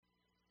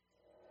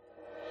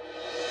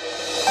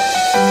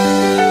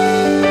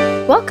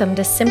Welcome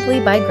to Simply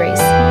by Grace,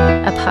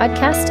 a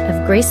podcast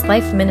of Grace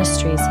Life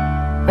Ministries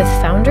with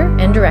founder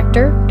and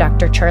director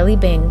Dr. Charlie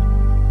Bing.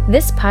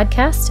 This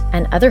podcast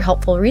and other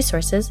helpful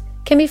resources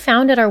can be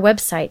found at our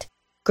website,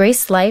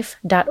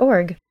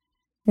 gracelife.org.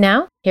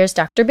 Now, here's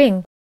Dr.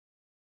 Bing.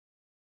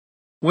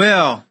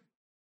 Well,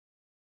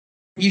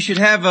 you should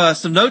have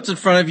some notes in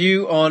front of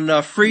you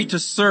on free to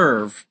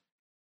serve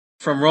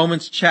from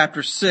Romans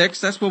chapter 6.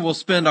 That's where we'll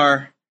spend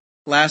our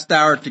last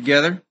hour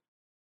together.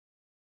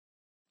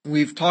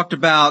 We've talked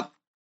about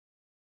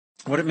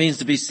what it means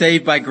to be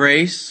saved by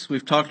grace.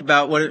 We've talked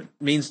about what it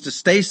means to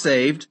stay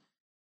saved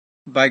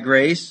by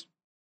grace.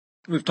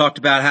 We've talked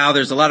about how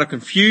there's a lot of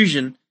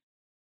confusion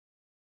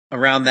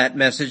around that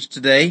message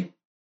today.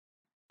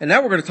 And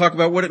now we're going to talk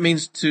about what it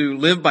means to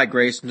live by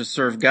grace and to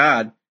serve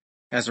God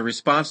as a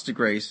response to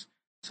grace.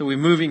 So we're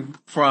moving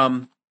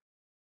from,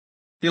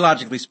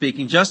 theologically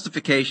speaking,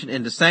 justification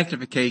into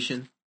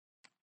sanctification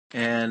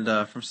and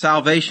from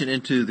salvation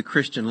into the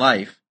Christian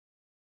life.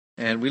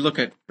 And we look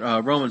at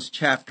Romans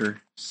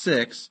chapter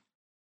 6,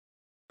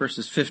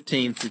 verses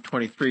 15 through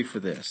 23 for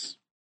this.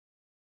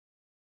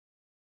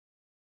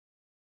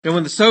 And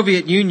when the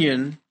Soviet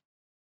Union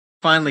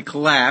finally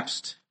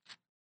collapsed,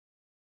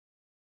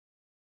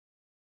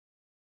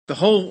 the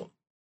whole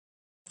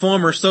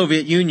former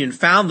Soviet Union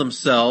found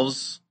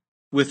themselves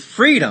with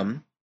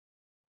freedom,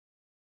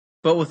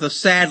 but with a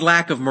sad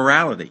lack of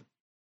morality.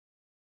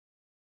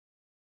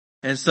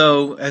 And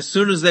so as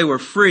soon as they were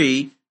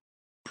free,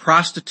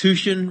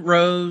 prostitution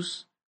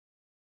rose,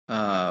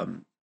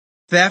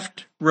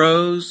 theft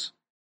rose,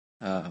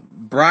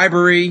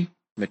 bribery,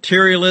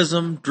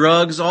 materialism,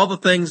 drugs, all the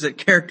things that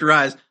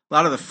characterize a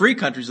lot of the free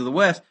countries of the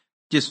West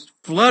just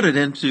flooded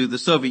into the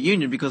Soviet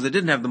Union because they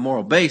didn't have the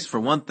moral base, for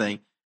one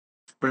thing.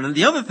 But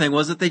the other thing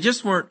was that they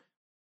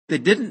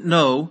didn't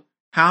know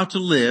how to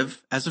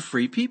live as a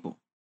free people.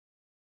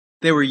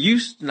 They were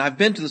used, and I've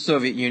been to the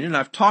Soviet Union,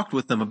 I've talked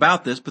with them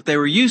about this, but they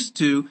were used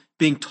to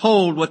being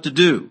told what to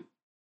do,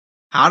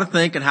 how to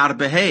think and how to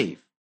behave.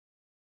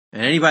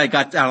 And anybody that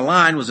got out of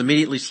line was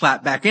immediately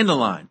slapped back into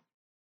line.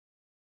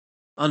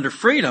 Under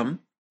freedom,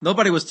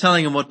 nobody was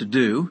telling them what to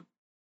do.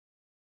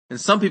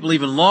 And some people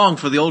even longed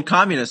for the old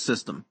communist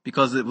system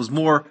because it was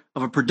more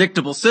of a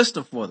predictable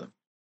system for them.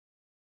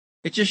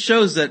 It just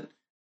shows that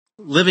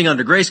living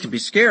under grace can be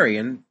scary.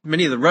 And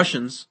many of the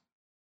Russians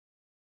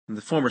and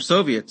the former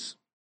Soviets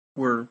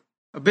were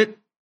a bit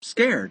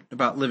scared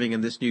about living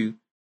in this new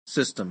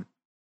system.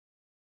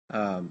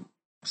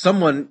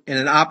 Someone in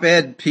an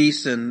op-ed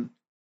piece in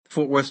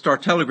Fort Worth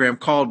Star-Telegram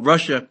called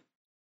Russia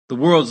the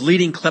world's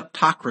leading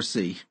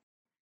kleptocracy.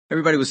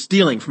 Everybody was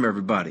stealing from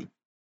everybody.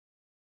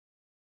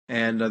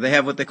 And they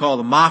have what they call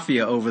the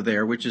mafia over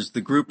there, which is the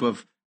group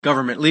of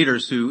government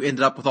leaders who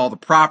ended up with all the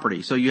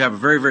property. So you have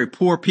very, very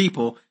poor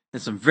people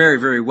and some very,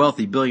 very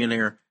wealthy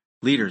billionaire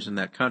leaders in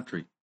that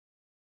country.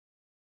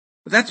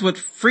 But that's what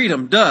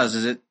freedom does,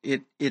 is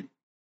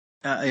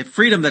a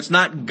freedom that's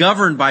not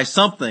governed by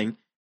something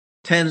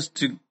tends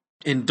to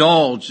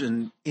indulge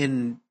and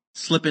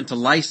slip into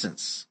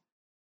license.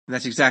 And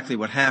that's exactly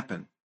what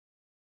happened.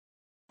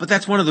 But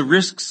that's one of the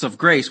risks of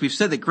grace. We've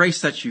said that grace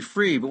sets you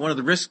free, but one of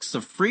the risks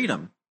of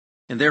freedom,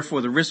 and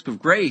therefore the risk of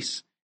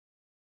grace,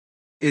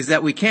 is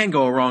that we can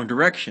go a wrong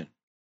direction.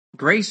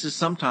 Grace is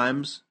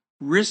sometimes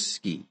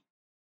risky.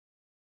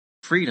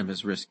 Freedom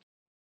is risky.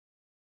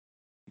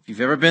 If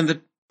you've ever been the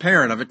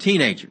parent of a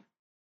teenager,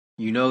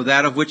 you know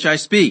that of which I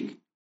speak.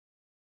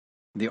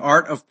 The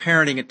art of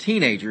parenting a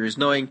teenager is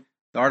knowing,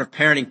 the art of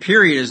parenting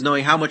period is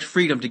knowing how much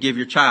freedom to give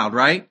your child,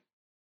 right?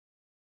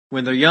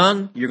 When they're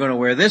young, you're going to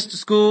wear this to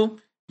school,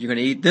 you're going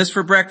to eat this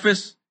for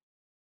breakfast,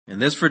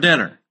 and this for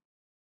dinner.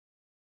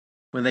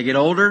 When they get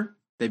older,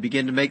 they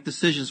begin to make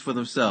decisions for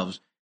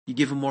themselves. You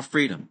give them more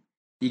freedom.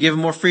 You give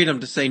them more freedom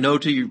to say no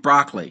to your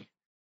broccoli.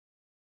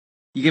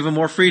 You give them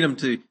more freedom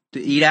to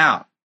eat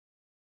out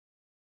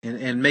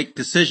and make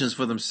decisions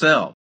for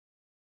themselves.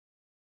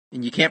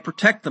 And you can't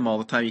protect them all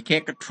the time. You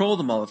can't control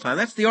them all the time.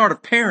 That's the art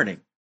of parenting.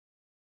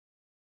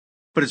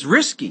 But it's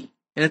risky,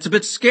 and it's a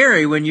bit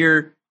scary when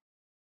your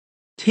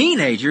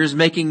teenager is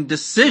making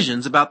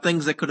decisions about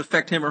things that could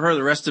affect him or her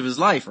the rest of his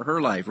life or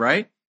her life,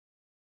 right?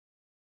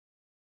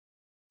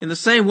 In the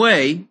same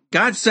way,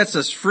 God sets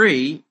us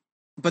free,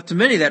 but to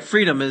many that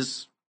freedom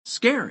is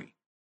scary.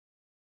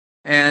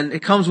 And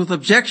it comes with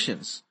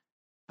objections.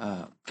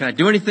 Can I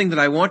do anything that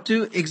I want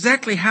to?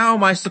 Exactly how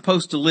am I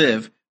supposed to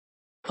live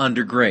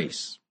under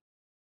grace?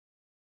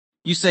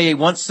 You say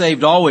once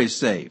saved, always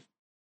saved.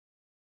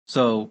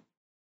 So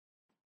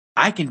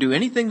I can do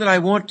anything that I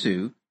want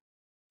to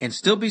and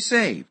still be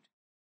saved,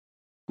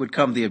 would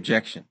come the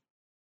objection.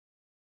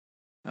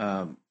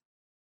 And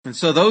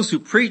so those who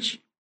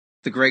preach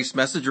the grace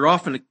message are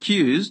often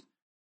accused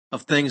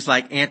of things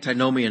like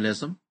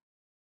antinomianism,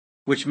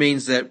 which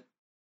means that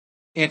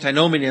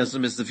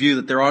antinomianism is the view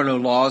that there are no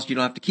laws, you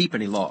don't have to keep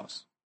any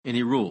laws,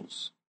 any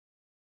rules.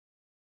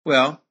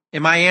 Well,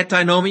 am I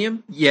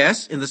antinomian?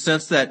 Yes, in the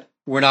sense that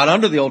we're not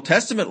under the Old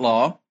Testament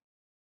law,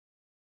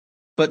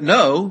 but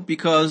no,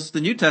 because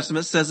the New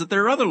Testament says that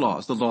there are other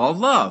laws, the law of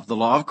love, the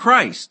law of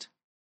Christ.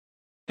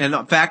 And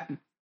in fact,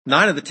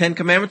 9 of the 10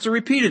 commandments are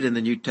repeated in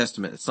the New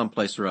Testament at some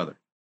place or other.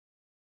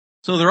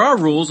 So there are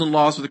rules and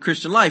laws for the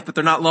Christian life, but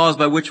they're not laws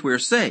by which we are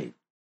saved.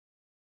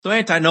 So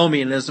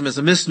antinomianism is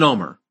a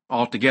misnomer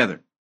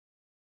altogether.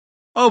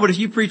 Oh, but if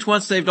you preach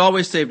once saved,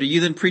 always saved, are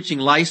you then preaching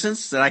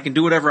license that I can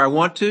do whatever I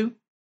want to?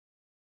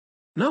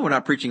 No, we're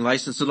not preaching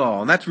license at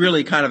all. And that's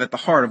really kind of at the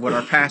heart of what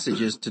our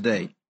passage is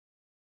today.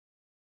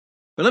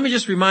 But let me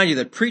just remind you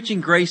that preaching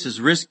grace is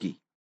risky.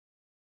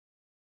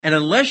 And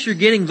unless you're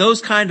getting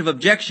those kind of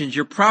objections,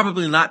 you're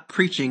probably not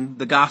preaching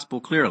the gospel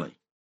clearly.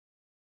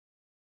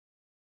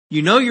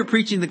 You know you're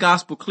preaching the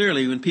gospel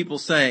clearly when people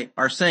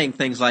are saying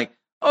things like,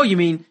 oh, you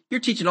mean you're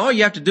teaching all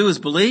you have to do is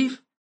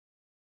believe?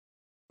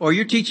 Or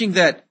you're teaching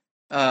that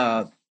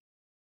we're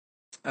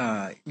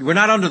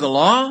not under the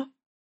law?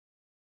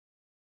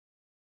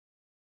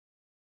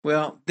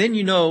 Well, then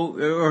you know,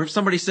 or if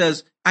somebody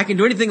says, I can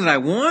do anything that I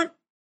want,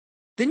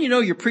 then you know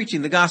you're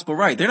preaching the gospel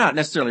right. They're not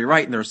necessarily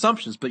right in their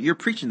assumptions, but you're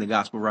preaching the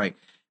gospel right,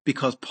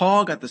 because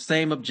Paul got the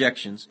same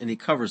objections, and he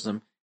covers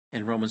them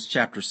in Romans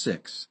chapter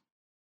 6.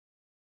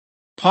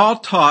 Paul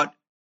taught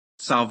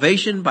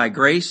salvation by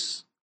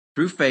grace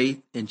through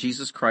faith in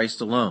Jesus Christ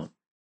alone.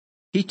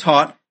 He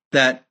taught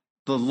that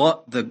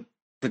the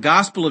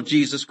gospel of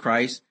Jesus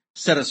Christ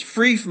set us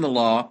free from the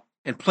law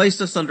and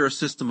placed us under a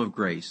system of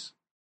grace.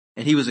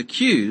 And he was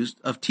accused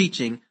of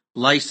teaching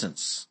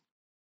license.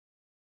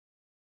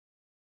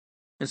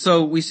 And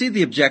so we see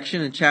the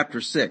objection in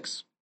chapter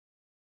 6.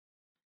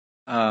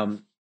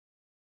 The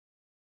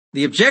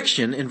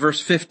objection in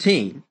verse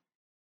 15,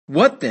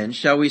 what then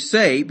shall we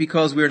say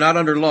because we are not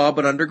under law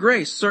but under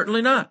grace?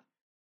 Certainly not.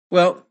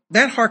 Well,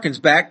 that harkens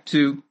back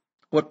to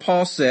what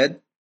Paul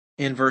said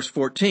in verse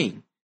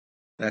 14.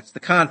 That's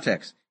the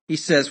context. He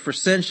says, for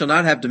sin shall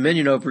not have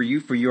dominion over you,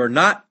 for you are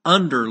not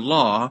under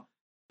law,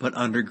 but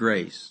under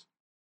grace.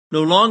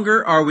 No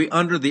longer are we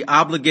under the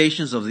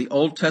obligations of the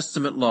Old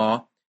Testament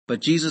law, but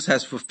Jesus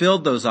has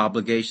fulfilled those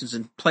obligations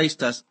and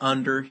placed us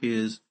under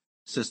his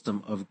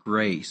system of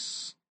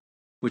grace,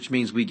 which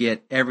means we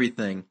get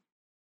everything,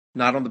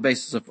 not on the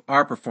basis of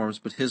our performance,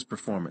 but his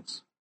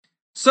performance.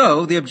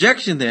 So the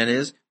objection then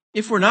is,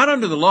 if we're not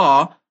under the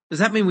law, does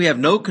that mean we have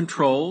no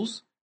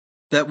controls?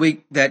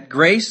 That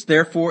grace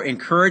therefore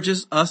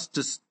encourages us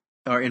to,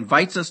 or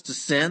invites us to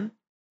sin?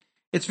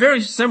 It's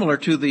very similar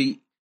to the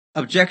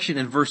objection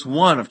in verse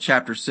 1 of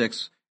chapter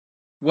 6.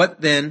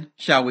 What then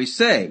shall we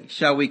say?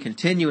 Shall we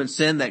continue in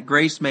sin that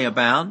grace may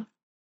abound?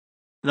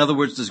 In other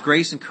words, does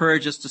grace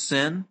encourage us to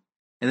sin?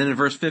 And then in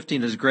verse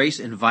 15, does grace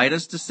invite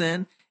us to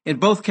sin? In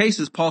both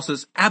cases, Paul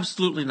says,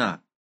 absolutely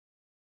not.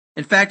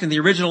 In fact, in the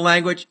original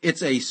language,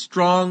 it's a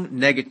strong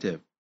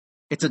negative.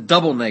 It's a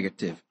double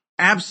negative.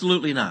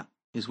 Absolutely not,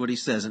 is what he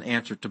says in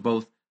answer to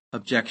both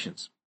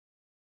objections.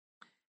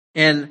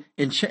 And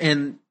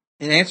in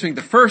answering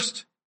the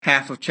first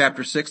half of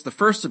chapter 6, the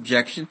first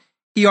objection,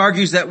 he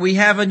argues that we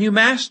have a new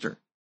master.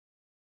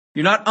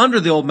 You're not under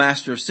the old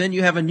master of sin.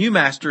 You have a new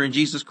master in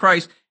Jesus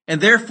Christ,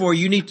 and therefore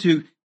you need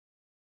to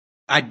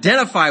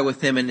identify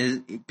with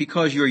him,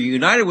 because you're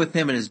united with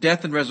him in his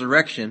death and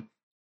resurrection.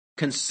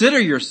 Consider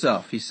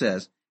yourself, he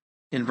says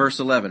in verse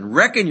 11,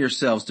 reckon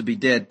yourselves to be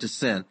dead to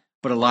sin,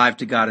 but alive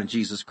to God in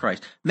Jesus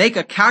Christ. Make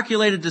a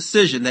calculated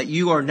decision that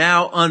you are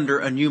now under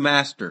a new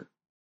master.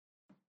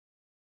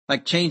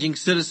 Like changing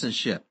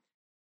citizenship.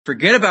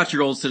 Forget about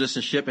your old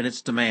citizenship and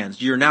its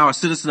demands. You're now a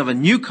citizen of a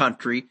new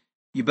country.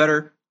 You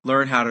better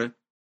learn how to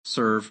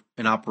serve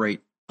and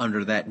operate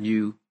under that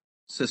new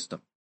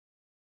system.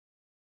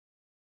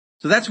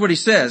 So that's what he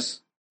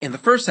says in the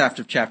first half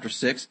of chapter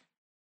 6.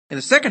 In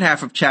the second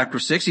half of chapter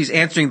 6, he's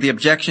answering the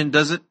objection,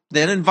 does it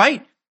then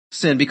invite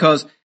sin?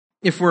 Because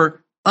if we're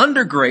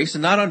under grace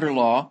and not under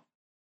law,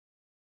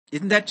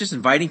 isn't that just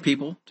inviting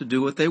people to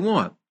do what they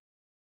want?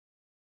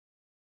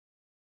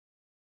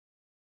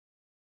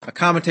 A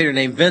commentator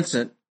named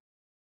Vincent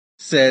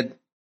said,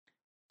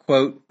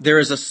 quote, there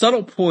is a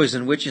subtle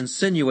poison which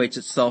insinuates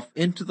itself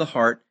into the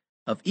heart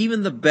of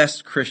even the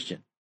best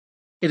Christian.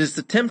 It is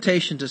the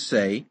temptation to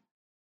say,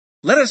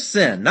 let us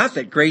sin, not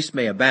that grace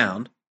may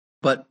abound,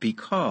 but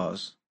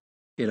because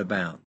it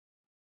abounds.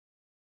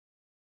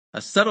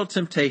 A subtle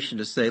temptation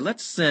to say,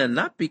 let's sin,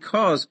 not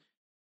because,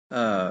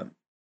 let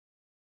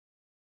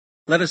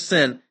us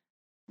sin,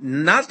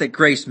 not that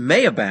grace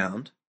may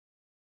abound,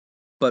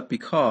 but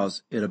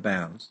because it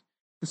abounds.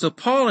 And so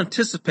Paul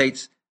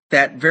anticipates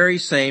that very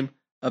same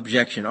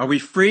objection. Are we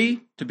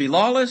free to be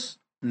lawless?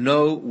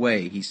 No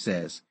way, he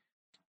says.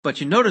 But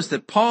you notice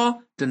that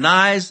Paul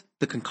denies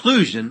the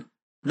conclusion,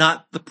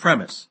 not the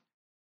premise.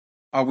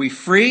 Are we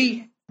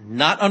free,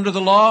 not under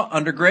the law,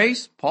 under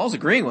grace? Paul's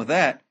agreeing with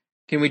that.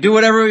 Can we do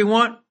whatever we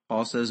want?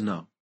 Paul says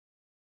no.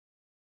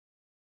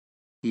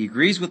 He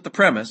agrees with the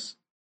premise,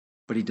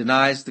 but he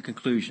denies the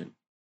conclusion.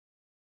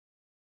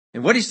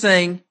 And what he's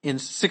saying in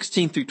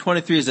 16 through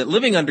 23 is that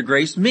living under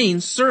grace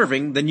means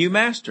serving the new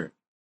master.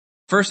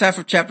 First half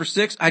of chapter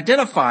 6,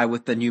 identify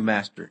with the new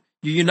master.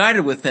 You're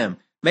united with him.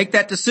 Make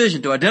that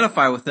decision to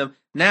identify with him.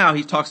 Now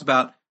he talks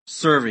about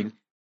serving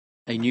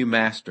a new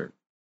master.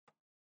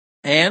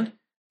 And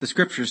the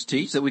scriptures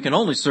teach that we can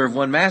only serve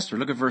one master.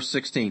 Look at verse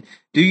 16.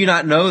 Do you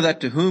not know that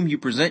to whom you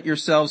present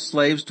yourselves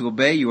slaves to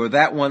obey, you are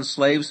that one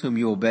slaves whom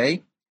you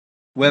obey,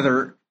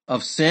 whether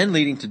of sin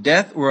leading to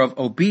death or of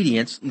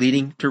obedience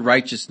leading to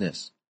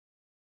righteousness?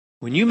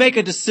 When you make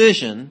a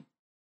decision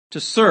to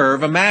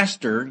serve a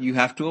master, you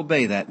have to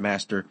obey that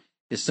master,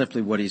 is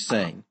simply what he's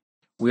saying.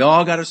 We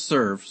all got to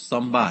serve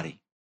somebody.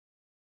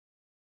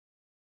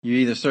 You're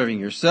either serving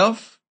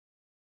yourself,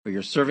 or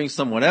you're serving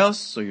someone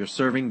else, or you're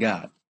serving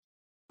God.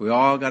 We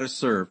all got to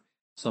serve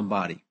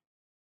somebody.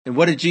 And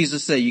what did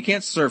Jesus say? You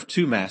can't serve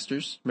two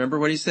masters. Remember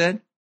what he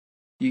said?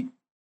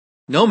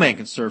 No man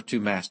can serve two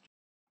masters.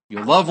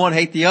 You'll love one,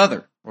 hate the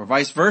other, or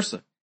vice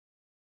versa.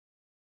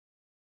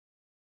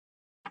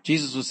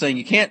 Jesus was saying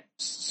you can't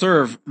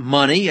serve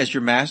money as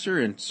your master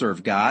and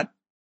serve God.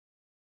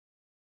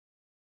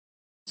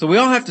 So we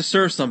all have to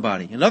serve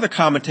somebody. Another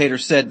commentator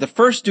said the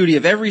first duty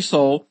of every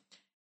soul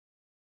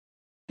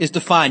is to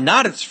find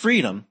not its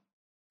freedom,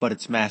 but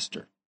its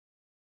master.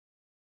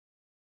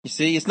 You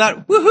see, it's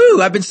not,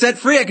 woohoo, I've been set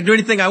free, I can do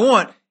anything I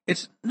want.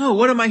 It's, no,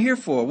 what am I here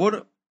for?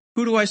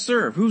 Who do I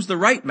serve? Who's the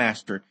right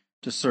master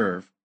to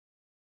serve?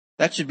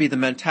 That should be the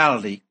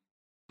mentality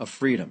of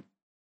freedom.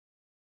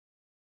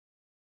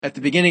 At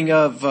the beginning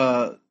of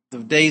the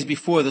days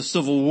before the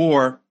Civil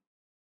War,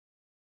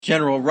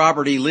 General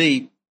Robert E.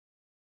 Lee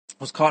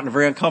was caught in a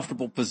very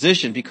uncomfortable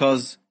position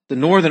because the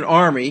Northern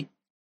Army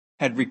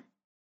had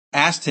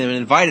asked him and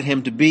invited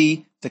him to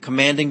be the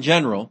commanding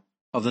general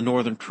of the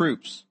Northern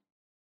troops.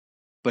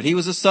 But he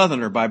was a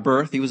Southerner by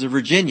birth. He was a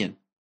Virginian.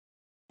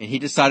 And he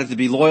decided to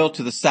be loyal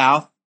to the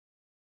South.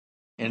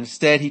 And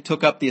instead, he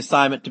took up the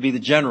assignment to be the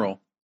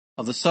general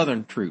of the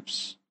Southern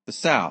troops, the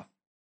South.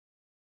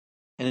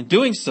 And in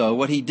doing so,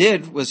 what he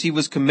did was he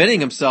was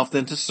committing himself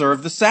then to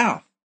serve the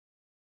South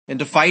and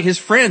to fight his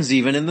friends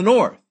even in the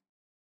North,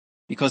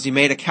 because he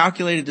made a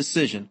calculated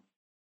decision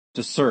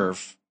to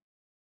serve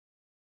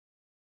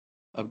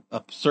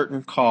a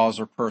certain cause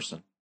or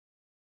person.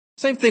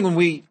 Same thing when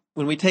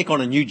we take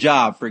on a new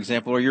job, for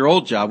example, or your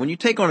old job. When you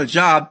take on a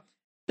job,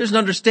 there's an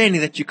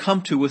understanding that you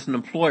come to with an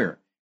employer.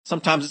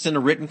 Sometimes it's in a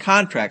written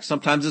contract.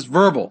 Sometimes it's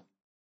verbal.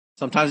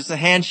 Sometimes it's a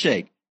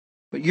handshake.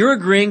 But you're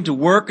agreeing to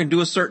work and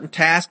do a certain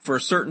task for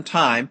a certain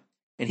time,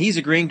 and he's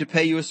agreeing to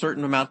pay you a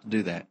certain amount to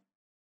do that.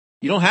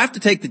 You don't have to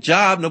take the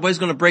job. Nobody's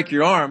going to break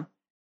your arm.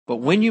 But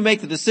when you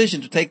make the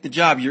decision to take the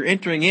job, you're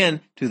entering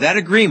into that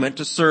agreement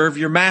to serve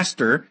your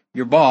master,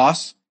 your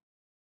boss,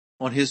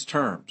 on his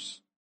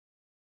terms.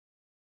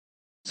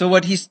 So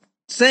what he's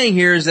saying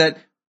here is that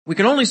we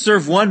can only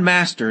serve one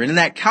master, and in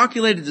that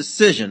calculated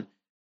decision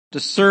to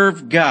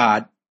serve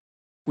God,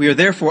 we are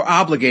therefore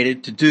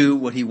obligated to do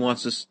what he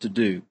wants us to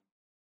do.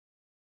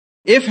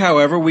 If,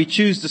 however, we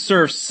choose to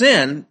serve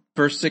sin,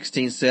 verse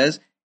 16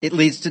 says, it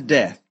leads to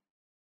death.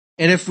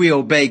 And if we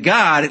obey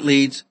God, it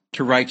leads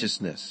to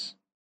righteousness.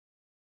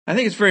 I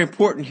think it's very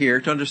important here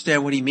to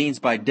understand what he means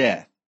by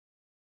death.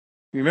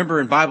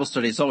 Remember in Bible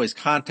study, it's always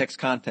context,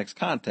 context,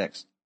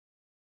 context.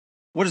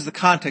 What is the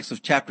context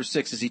of chapter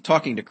 6? Is he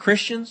talking to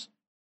Christians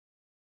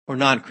or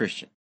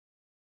non-Christian?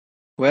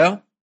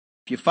 Well,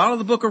 if you follow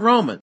the book of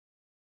Romans,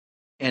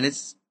 and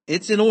it's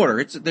in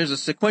order, there's a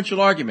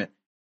sequential argument.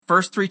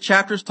 First 3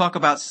 chapters talk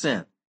about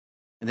sin.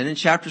 And then in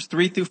chapters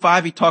 3 through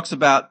 5, he talks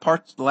about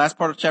the last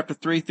part of chapter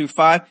 3 through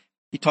 5,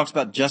 he talks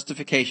about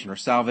justification or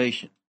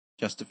salvation,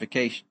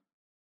 justification.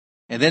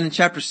 And then in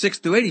chapter 6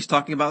 through 8, he's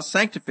talking about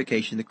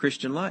sanctification, the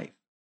Christian life.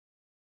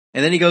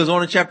 And then he goes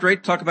on in chapter 8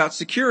 to talk about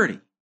security.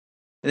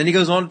 And then he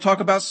goes on to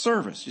talk about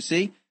service, you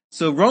see?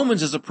 So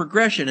Romans is a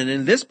progression, and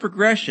in this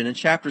progression, in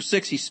chapter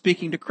 6, he's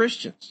speaking to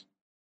Christians.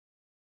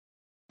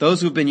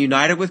 Those who've been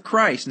united with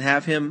Christ and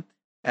have him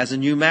as a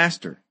new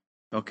master.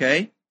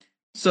 Okay?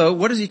 So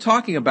what is he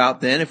talking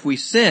about then? If we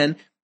sin,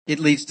 it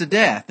leads to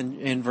death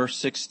in verse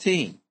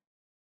 16.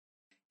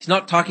 He's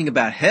not talking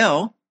about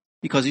hell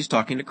because he's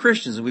talking to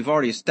Christians. And we've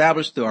already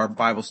established through our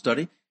Bible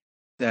study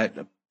that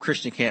a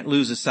Christian can't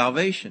lose his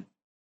salvation.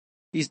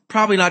 He's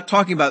probably not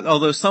talking about,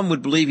 although some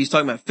would believe he's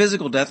talking about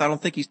physical death, I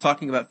don't think he's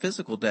talking about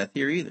physical death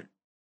here either.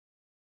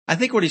 I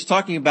think what he's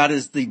talking about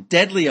is the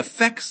deadly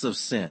effects of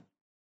sin,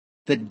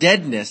 the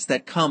deadness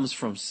that comes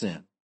from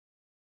sin.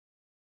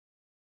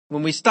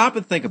 When we stop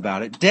and think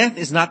about it, death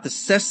is not the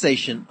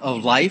cessation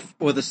of life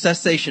or the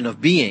cessation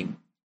of being.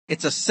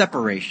 It's a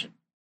separation.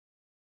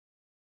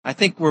 I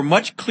think we're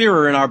much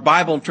clearer in our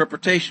Bible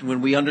interpretation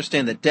when we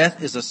understand that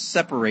death is a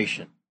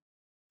separation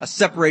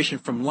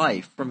from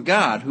life, from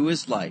God, who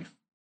is life.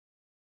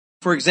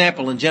 For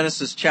example, in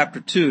Genesis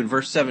chapter 2 and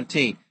verse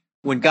 17,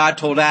 when God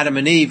told Adam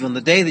and Eve, on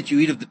the day that you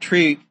eat of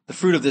the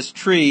fruit of this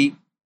tree,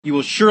 you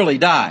will surely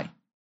die.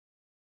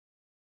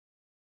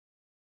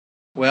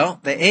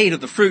 Well, they ate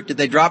of the fruit. Did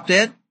they drop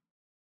dead?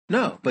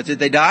 No. But did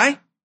they die?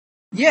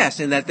 Yes,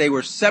 in that they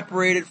were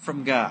separated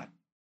from God.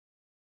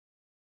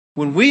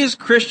 When we as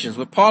Christians,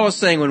 what Paul is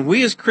saying, when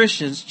we as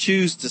Christians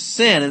choose to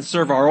sin and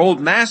serve our old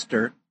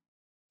master,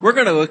 we're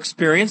going to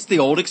experience the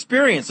old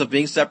experience of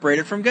being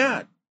separated from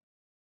God.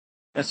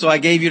 And so I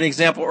gave you an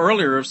example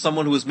earlier of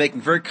someone who was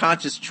making very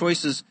conscious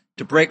choices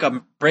to break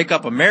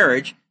up a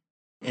marriage,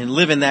 and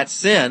live in that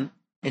sin,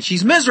 and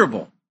she's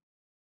miserable.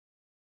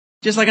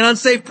 Just like an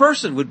unsaved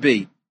person would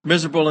be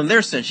miserable in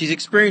their sin. She's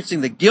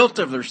experiencing the guilt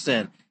of their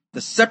sin,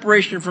 the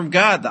separation from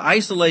God, the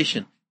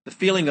isolation, the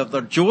feeling of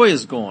their joy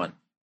is gone.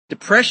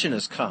 Depression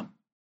has come.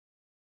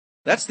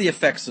 That's the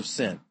effects of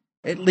sin.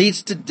 It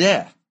leads to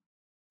death.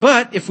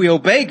 But if we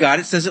obey God,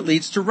 it says it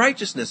leads to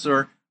righteousness,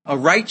 or a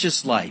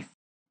righteous life,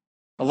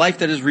 a life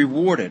that is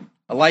rewarded,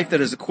 a life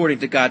that is according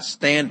to God's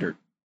standard.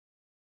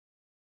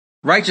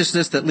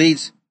 Righteousness that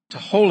leads to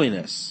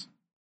holiness,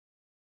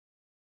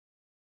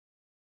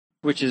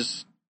 which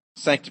is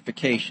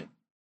sanctification.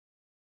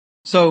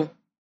 So,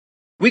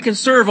 we can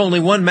serve only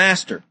one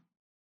master,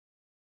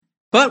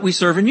 but we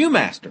serve a new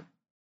master.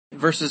 In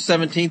verses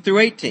 17 through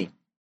 18,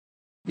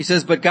 he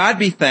says, "But God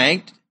be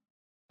thanked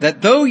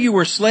that though you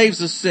were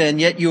slaves of sin,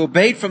 yet you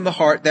obeyed from the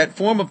heart that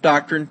form of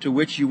doctrine to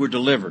which you were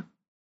delivered.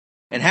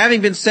 And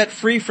having been set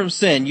free from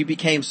sin, you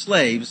became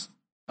slaves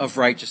of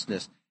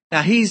righteousness."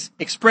 Now he's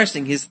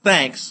expressing his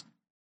thanks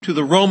to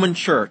the Roman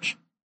church,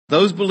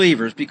 those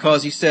believers,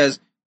 because he says,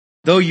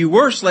 though you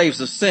were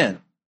slaves of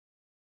sin,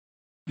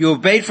 you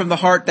obeyed from the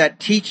heart that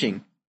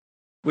teaching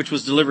which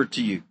was delivered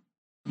to you.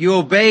 You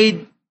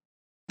obeyed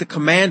the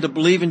command to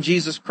believe in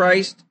Jesus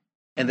Christ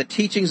and the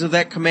teachings of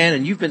that command,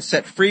 and you've been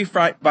set free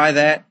by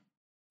that,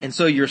 and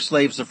so you're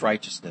slaves of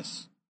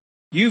righteousness.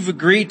 You've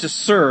agreed to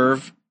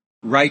serve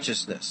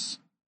righteousness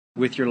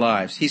with your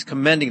lives. He's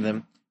commending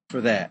them for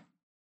that.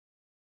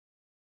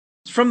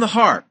 It's from the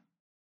heart,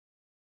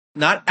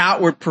 not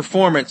outward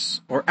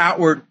performance or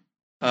outward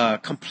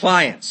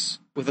compliance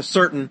with a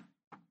certain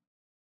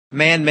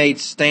man-made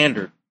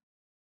standard,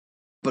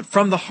 but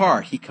from the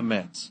heart he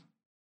commends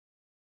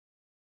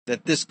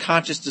that this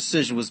conscious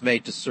decision was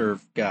made to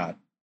serve God.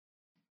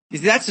 You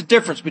see, that's the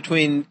difference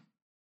between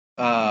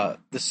the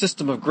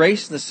system of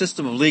grace and the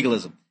system of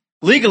legalism.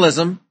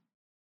 Legalism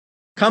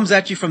comes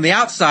at you from the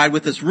outside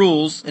with its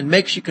rules and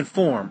makes you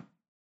conform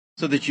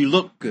so that you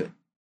look good.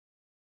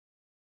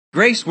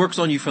 Grace works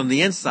on you from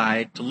the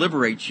inside to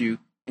liberate you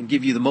and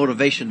give you the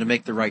motivation to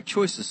make the right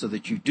choices so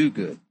that you do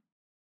good.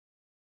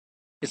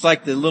 It's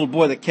like the little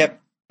boy that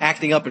kept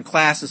acting up in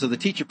class, and so the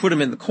teacher put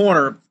him in the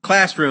corner of the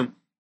classroom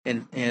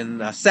and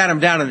sat him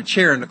down in a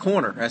chair in the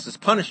corner as his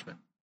punishment.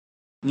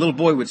 The little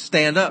boy would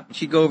stand up, and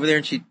she'd go over there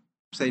and she'd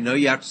say, "No,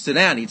 you have to sit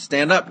down." He'd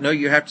stand up. "No,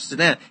 you have to sit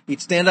down."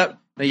 He'd stand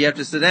up. "No, you have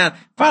to sit down."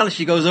 Finally,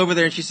 she goes over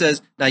there and she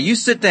says, "Now you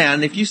sit down,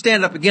 and if you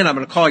stand up again, I'm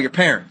going to call your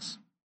parents."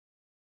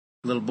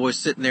 The little boy's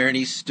sitting there and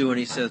he's stewing.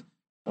 He says,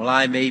 "Well,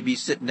 I may be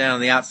sitting down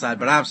on the outside,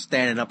 but I'm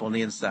standing up on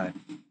the inside."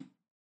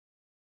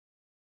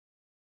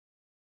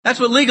 That's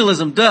what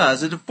legalism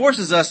does. It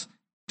forces us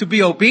to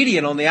be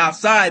obedient on the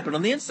outside, but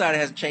on the inside it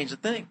hasn't changed a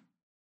thing.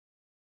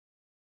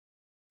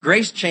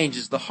 Grace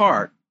changes the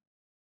heart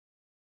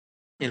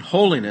in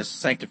holiness,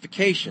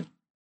 sanctification.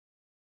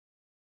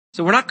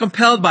 So we're not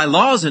compelled by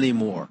laws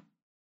anymore,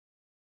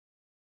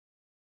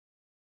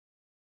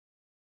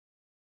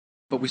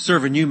 but we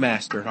serve a new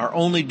master, and our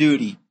only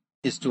duty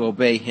is to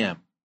obey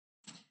him.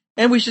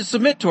 And we should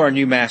submit to our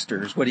new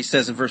master, is what he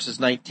says in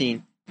verses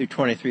 19 through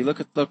 23. Look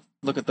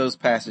at those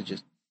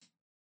passages.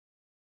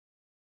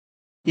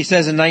 He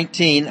says in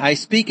 19, "I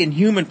speak in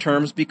human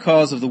terms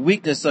because of the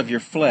weakness of your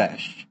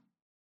flesh."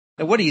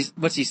 Now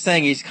what's he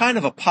saying? He's kind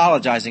of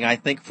apologizing, I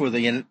think, for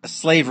the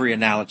slavery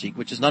analogy,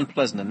 which is an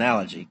unpleasant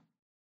analogy,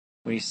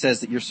 when he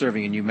says that you're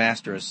serving a new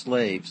master as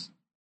slaves.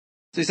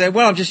 So he said,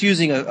 well, I'm just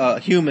using a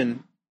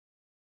human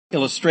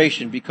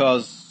illustration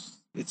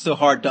because it's so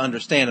hard to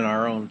understand in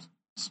our own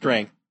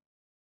strength.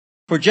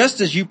 "For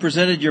just as you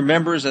presented your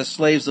members as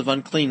slaves of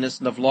uncleanness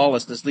and of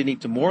lawlessness, leading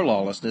to more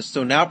lawlessness,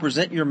 so now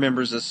present your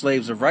members as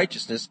slaves of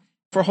righteousness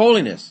for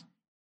holiness.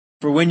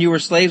 For when you were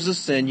slaves of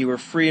sin, you were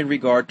free in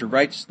regard to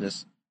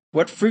righteousness.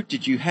 What fruit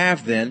did you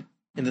have then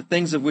in the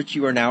things of which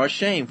you are now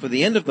ashamed? For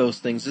the end of those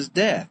things is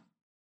death.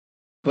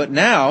 But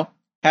now,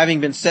 having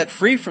been set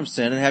free from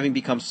sin and having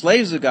become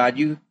slaves of God,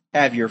 you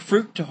have your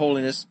fruit to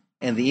holiness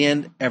and the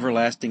end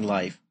everlasting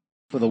life.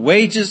 For the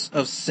wages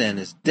of sin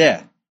is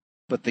death,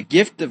 but the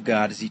gift of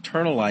God is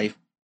eternal life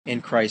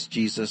in Christ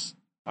Jesus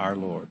our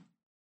Lord."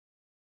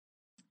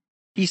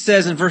 He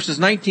says in verses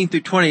 19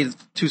 through 20,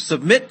 to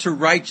submit to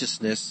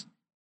righteousness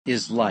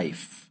is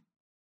life.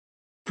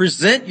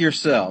 Present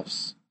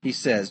yourselves, he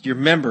says, your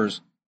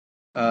members,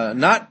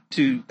 not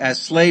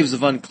as slaves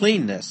of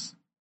uncleanness,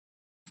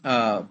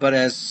 but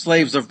as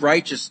slaves of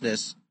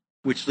righteousness,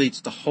 which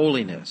leads to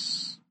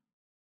holiness.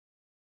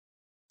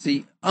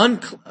 See,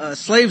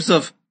 slaves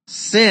of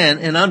sin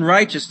and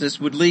unrighteousness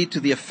would lead to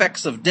the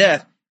effects of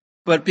death,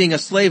 but being a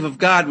slave of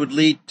God would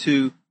lead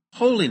to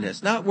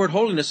holiness. Now, the word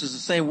holiness is the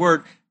same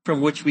word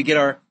from which we get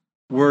our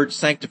word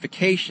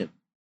sanctification.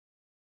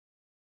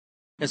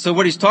 And so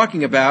what he's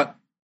talking about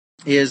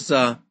is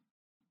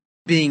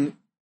being,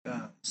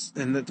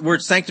 and the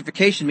word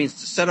sanctification means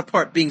to set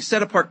apart, being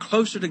set apart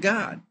closer to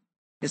God,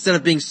 instead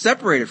of being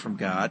separated from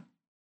God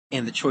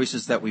in the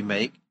choices that we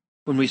make.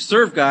 When we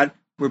serve God,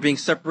 we're being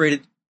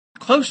separated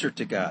closer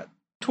to God,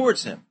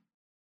 towards him,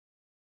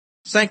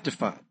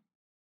 sanctified.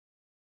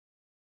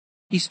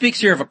 He speaks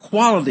here of a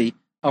quality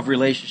of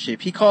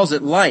relationship. He calls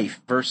it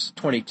life, verse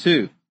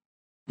 22.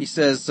 He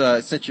says,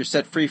 since you're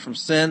set free from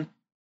sin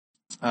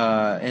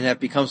and have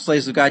become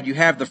slaves of God, you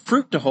have the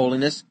fruit to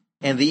holiness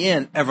and the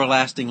end,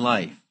 everlasting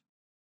life.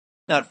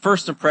 Now, at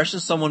first impression,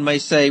 someone may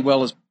say,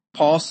 well, is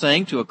Paul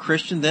saying to a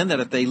Christian then that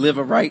if they live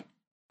a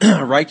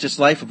righteous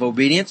life of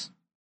obedience,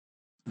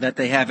 that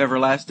they have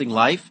everlasting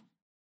life,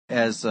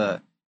 as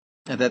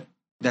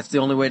that's the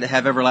only way to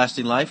have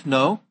everlasting life?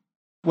 No.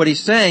 What he's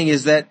saying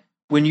is that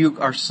when you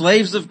are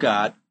slaves of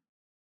God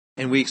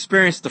and we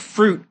experience the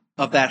fruit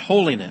of that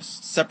holiness,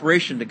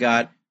 separation to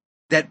God,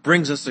 that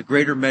brings us a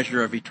greater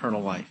measure of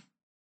eternal life.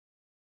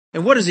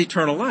 And what is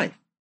eternal life?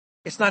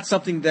 It's not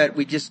something that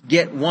we just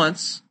get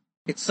once.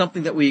 It's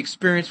something that we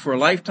experience for a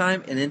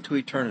lifetime and into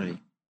eternity.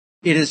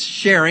 It is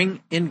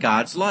sharing in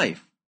God's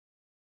life.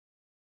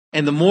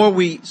 And the more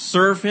we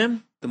serve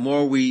Him, the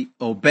more we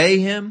obey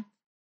Him,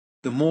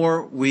 the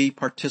more we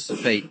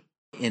participate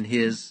in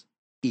His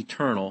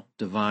eternal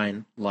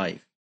divine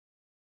life.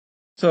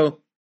 So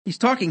he's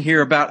talking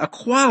here about a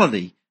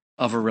quality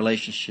of a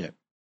relationship.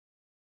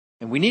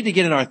 And we need to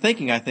get in our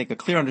thinking, I think, a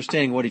clear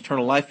understanding of what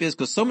eternal life is,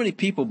 because so many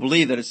people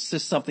believe that it's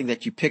just something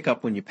that you pick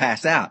up when you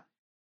pass out.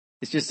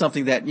 It's just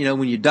something that,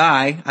 when you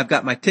die, I've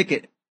got my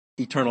ticket,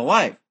 eternal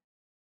life.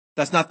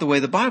 That's not the way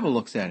the Bible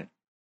looks at it.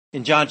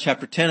 In John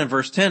chapter 10 and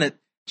verse 10,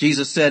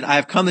 Jesus said, I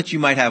have come that you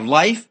might have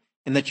life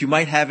and that you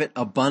might have it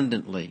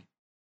abundantly.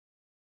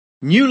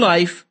 New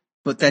life,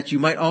 but that you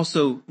might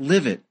also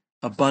live it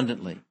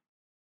abundantly.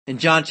 In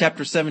John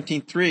chapter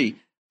 17:3,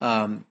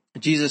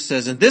 Jesus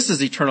says, and this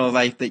is eternal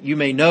life, that you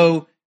may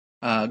know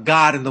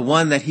God and the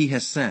one that He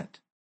has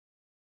sent.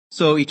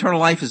 So eternal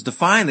life is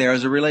defined there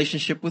as a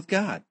relationship with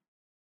God.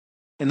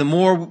 And the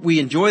more we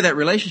enjoy that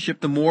relationship,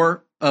 the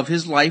more of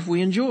His life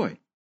we enjoy.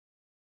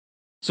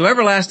 So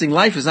everlasting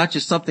life is not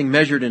just something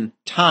measured in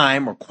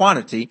time or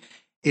quantity.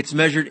 It's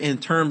measured in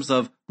terms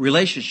of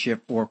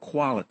relationship or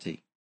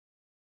quality.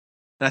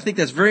 And I think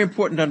that's very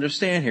important to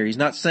understand here. He's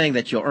not saying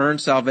that you'll earn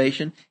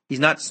salvation. He's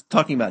not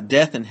talking about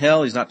death and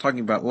hell. He's not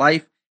talking about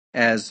life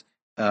as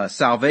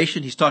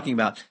salvation. He's talking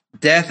about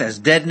death as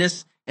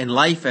deadness and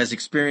life as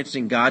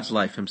experiencing God's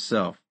life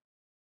Himself.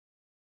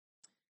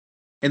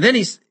 And then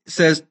he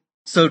says,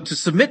 so to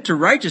submit to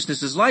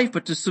righteousness is life,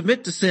 but to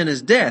submit to sin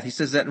is death. He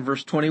says that in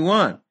verse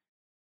 21.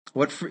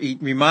 He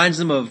reminds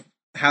them of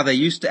how they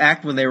used to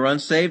act when they were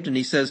unsaved, and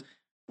he says,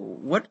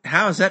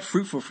 how is that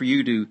fruitful for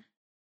you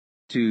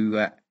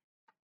to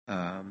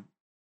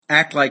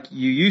act like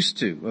you used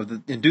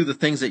to, and do the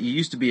things that you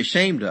used to be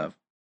ashamed of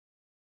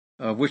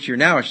which you're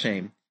now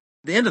ashamed?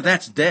 The end of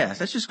that's death.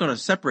 That's just going to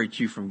separate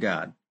you from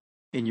God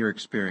in your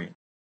experience.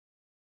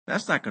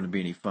 That's not going to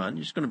be any fun.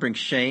 You're just going to bring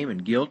shame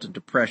and guilt and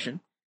depression.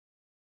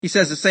 He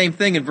says the same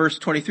thing in verse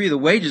 23. The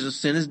wages of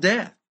sin is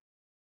death.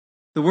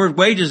 The word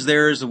wages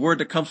there is a word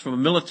that comes from a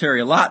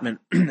military allotment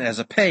as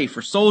a pay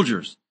for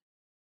soldiers.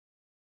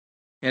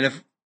 And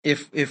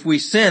if we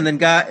sin,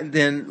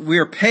 then we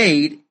are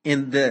paid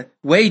in the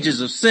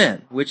wages of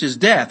sin, which is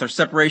death or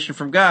separation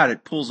from God.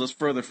 It pulls us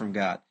further from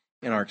God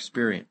in our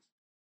experience.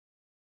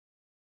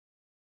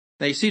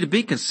 Now you see, to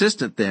be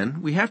consistent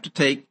then, we have to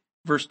take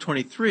verse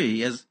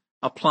 23 as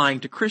applying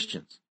to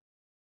Christians.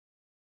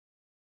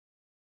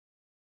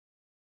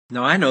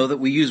 Now I know that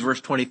we use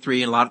verse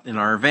 23 a lot in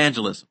our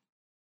evangelism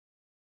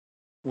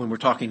when we're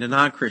talking to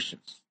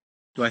non-Christians.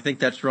 Do I think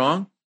that's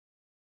wrong?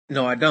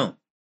 No, I don't.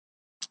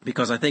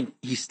 Because I think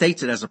he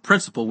states it as a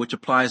principle which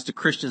applies to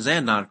Christians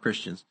and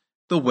non-Christians.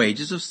 The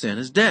wages of sin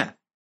is death.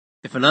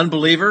 If an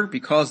unbeliever,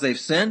 because they've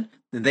sinned,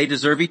 then they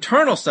deserve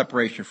eternal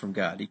separation from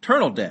God,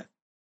 eternal death.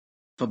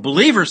 If a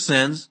believer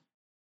sins,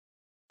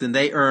 then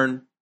they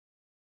earn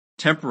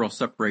temporal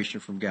separation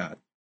from God.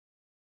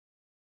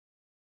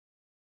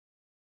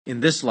 In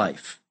this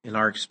life, in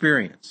our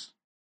experience.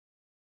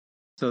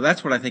 So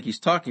that's what I think he's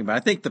talking about. I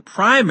think the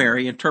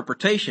primary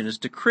interpretation is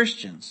to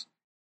Christians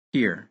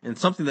here, and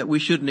something that we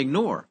shouldn't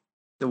ignore.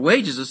 The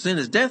wages of sin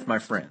is death, my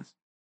friends.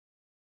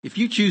 If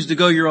you choose to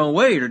go your own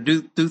way or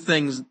do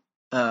things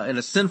in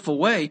a sinful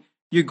way,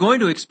 you're going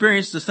to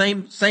experience the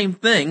same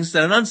things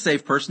that an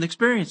unsaved person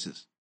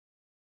experiences.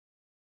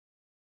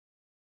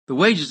 The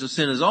wages of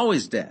sin is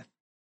always death.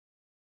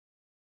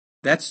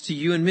 That's to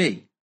you and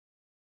me,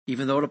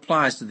 even though it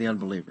applies to the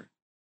unbeliever.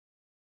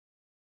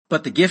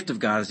 But the gift of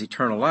God is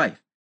eternal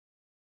life.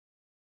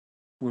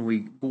 When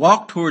we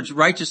walk towards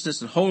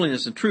righteousness and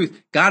holiness and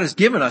truth, God has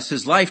given us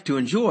His life to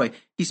enjoy.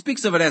 He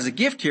speaks of it as a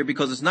gift here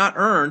because it's not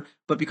earned,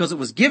 but because it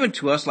was given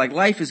to us like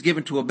life is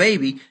given to a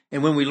baby.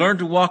 And when we learn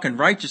to walk in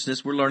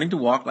righteousness, we're learning to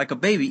walk like a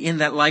baby in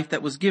that life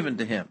that was given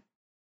to Him.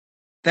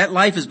 That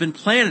life has been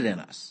planted in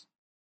us.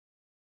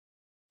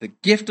 The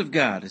gift of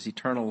God is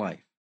eternal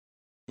life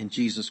in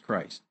Jesus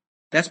Christ.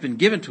 That's been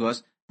given to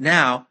us.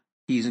 Now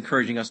He's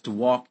encouraging us to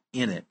walk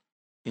in it,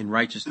 in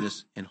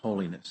righteousness and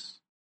holiness.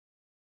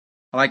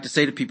 I like to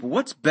say to people,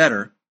 what's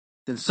better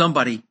than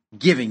somebody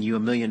giving you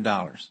 $1 million?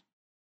 The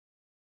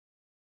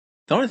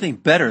only thing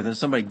better than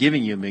somebody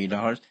giving you $1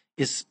 million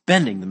is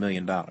spending the $1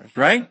 million,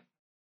 right?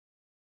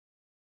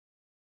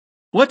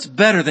 What's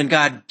better than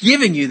God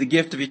giving you the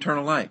gift of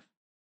eternal life?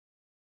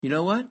 You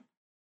know what?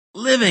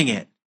 Living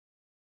it.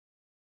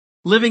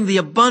 Living the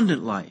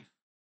abundant life.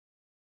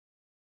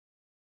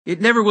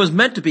 It never was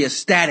meant to be a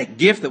static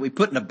gift that we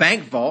put in a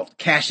bank vault,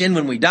 cash in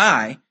when we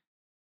die.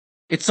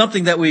 It's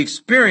something that we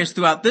experience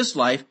throughout this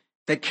life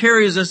that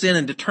carries us in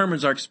and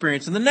determines our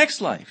experience in the next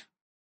life.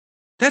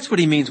 That's what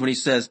he means when he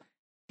says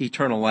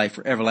eternal life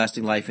or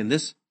everlasting life in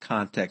this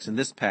context, in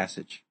this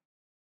passage.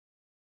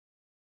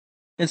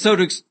 And so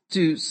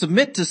to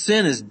submit to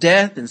sin is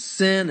death and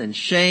sin and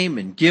shame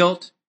and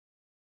guilt.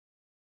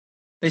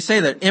 They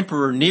say that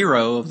Emperor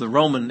Nero of the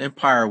Roman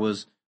Empire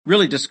was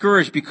really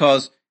discouraged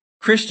because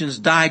Christians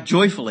died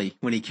joyfully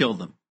when he killed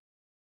them.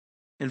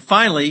 And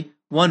finally,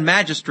 one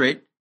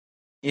magistrate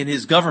in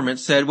his government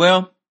said,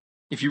 well,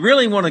 if you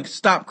really want to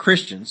stop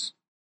Christians,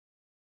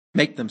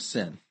 make them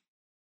sin.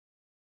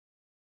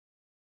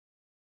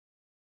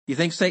 You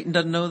think Satan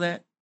doesn't know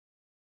that?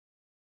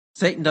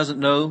 Satan doesn't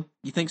know.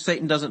 You think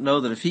Satan doesn't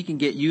know that if he can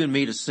get you and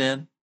me to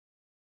sin,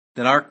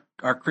 that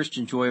our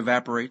Christian joy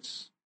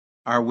evaporates,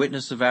 our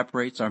witness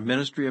evaporates, our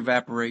ministry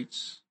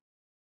evaporates.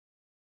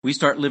 We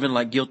start living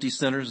like guilty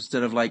sinners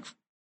instead of like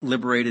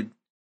liberated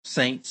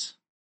saints.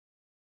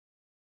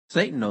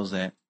 Satan knows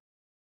that.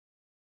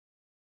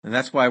 And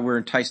that's why we're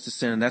enticed to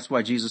sin, and that's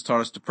why Jesus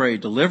taught us to pray,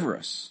 deliver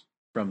us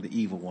from the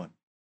evil one.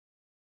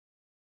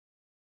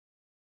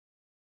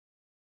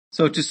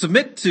 So to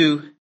submit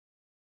to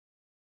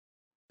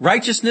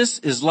righteousness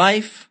is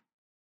life.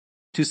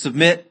 To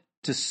submit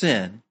to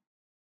sin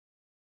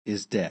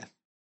is death.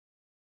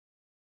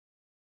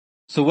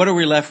 So what are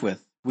we left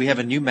with? We have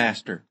a new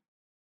master,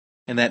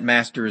 and that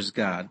master is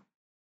God.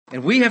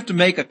 And we have to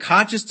make a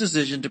conscious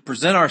decision to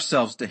present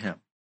ourselves to him.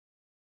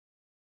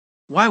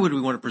 Why would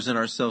we want to present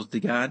ourselves to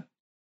God?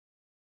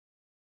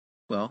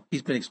 Well,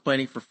 he's been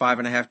explaining for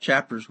 5.5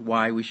 chapters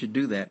why we should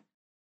do that.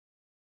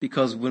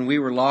 Because when we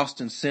were lost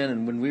in sin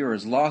and when we were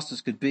as lost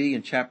as could be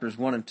in chapters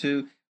 1 and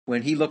 2,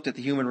 when he looked at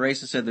the human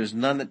race and said, there's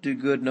none that do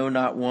good, no,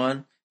 not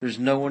one. There's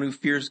no one who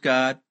fears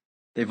God.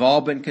 They've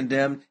all been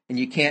condemned, and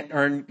you can't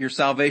earn your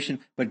salvation,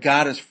 but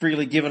God has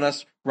freely given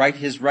us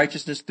his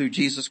righteousness through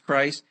Jesus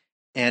Christ.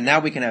 And now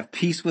we can have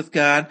peace with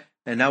God,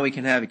 and now we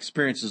can have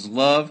experience his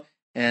love,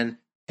 and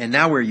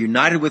now we're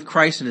united with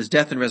Christ in his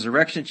death and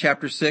resurrection,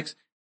 chapter 6.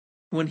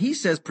 When he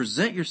says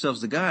present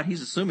yourselves to God,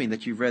 he's assuming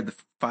that you've read the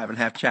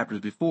 5.5 chapters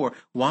before.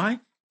 Why?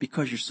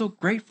 Because you're so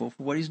grateful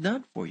for what he's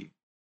done for you.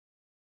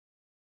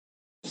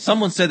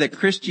 Someone said that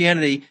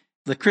Christianity,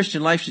 the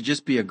Christian life, should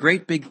just be a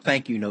great big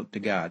thank you note to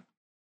God.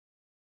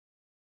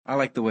 I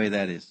like the way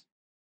that is.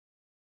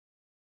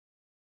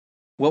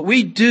 What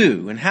we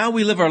do and how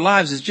we live our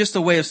lives is just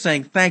a way of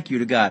saying thank you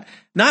to God.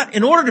 Not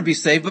in order to be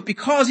saved, but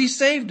because he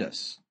saved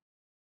us.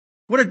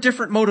 What a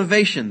different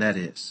motivation that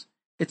is.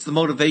 It's the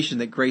motivation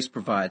that grace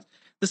provides.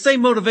 The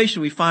same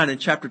motivation we find in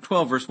chapter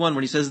 12, verse 1,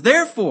 when he says,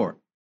 therefore,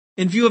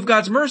 in view of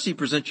God's mercy,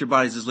 present your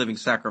bodies as living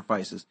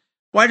sacrifices.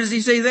 Why does he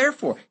say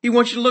therefore? He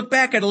wants you to look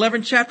back at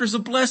 11 chapters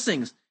of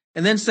blessings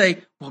and then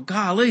say, well,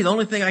 golly, the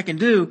only thing I can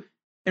do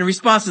in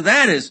response to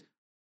that is,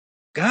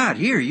 God,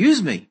 here,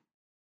 use me.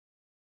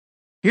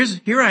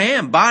 Here I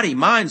am, body,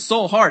 mind,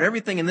 soul, heart,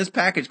 everything in this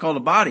package called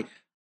a body.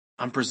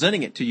 I'm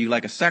presenting it to you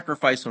like a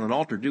sacrifice on an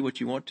altar. Do what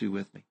you want to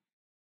with me.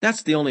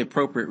 That's the only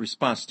appropriate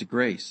response to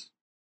grace.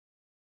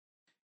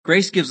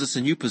 Grace gives us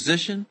a new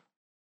position,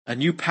 a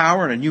new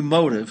power, and a new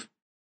motive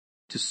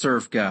to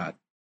serve God.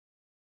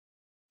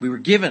 We were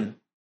given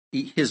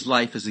his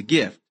life as a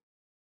gift,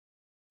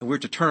 and we're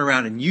to turn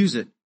around and use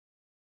it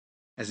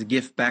as a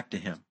gift back to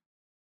him.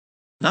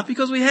 Not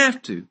because we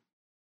have to,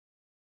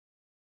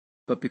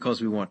 but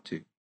because we want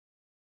to.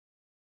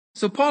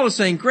 So Paul is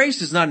saying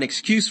grace is not an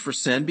excuse for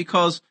sin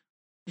because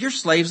you're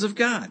slaves of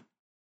God.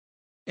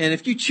 And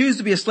if you choose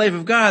to be a slave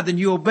of God, then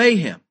you obey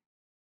him.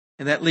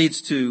 And that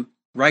leads to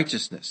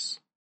righteousness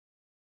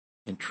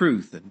and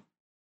truth and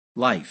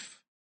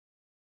life.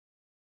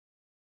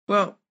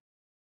 Well,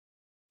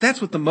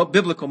 that's what the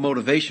biblical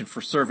motivation for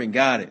serving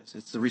God is.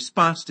 It's the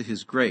response to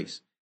his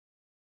grace.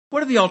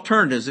 What are the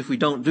alternatives if we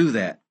don't do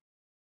that?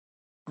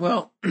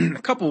 Well,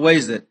 a couple of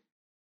ways that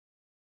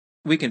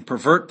we can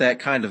pervert that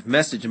kind of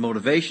message and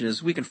motivation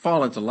is we can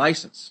fall into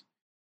license.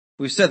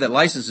 We've said that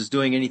license is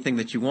doing anything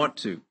that you want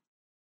to.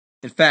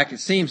 In fact, it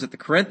seems that the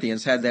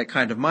Corinthians had that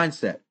kind of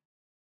mindset.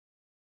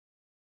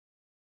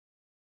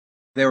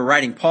 They were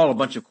writing Paul a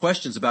bunch of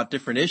questions about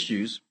different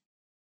issues,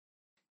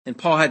 and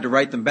Paul had to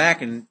write them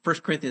back. In 1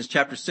 Corinthians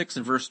chapter 6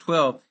 and verse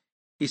 12,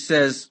 he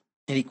says,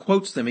 and he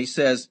quotes them, he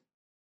says,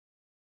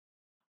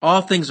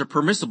 all things are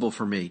permissible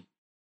for me.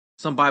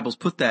 Some Bibles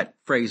put that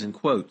phrase in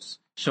quotes,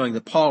 showing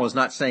that Paul is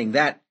not saying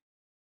that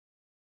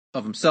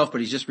of himself, but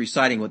he's just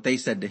reciting what they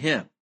said to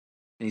him,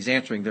 and he's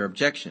answering their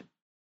objection.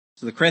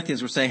 So the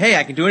Corinthians were saying, hey,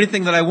 I can do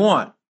anything that I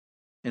want.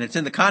 And it's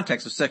in the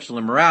context of sexual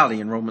immorality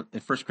in 1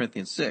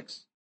 Corinthians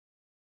 6.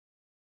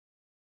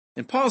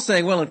 And Paul's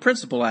saying, well, in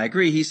principle, I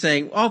agree. He's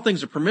saying all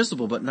things are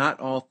permissible, but not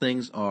all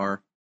things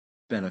are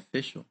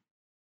beneficial.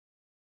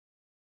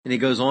 And he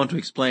goes on to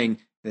explain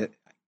that,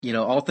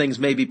 all things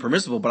may be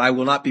permissible, but I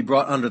will not be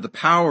brought under the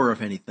power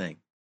of anything.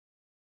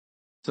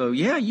 So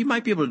yeah, you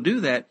might be able to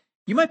do that.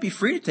 You might be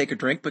free to take a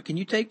drink, but can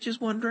you take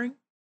just one drink?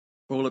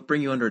 Or will it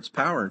bring you under its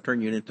power and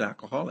turn you into an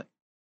alcoholic?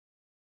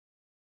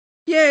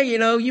 Yeah,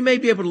 you may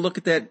be able to look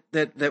at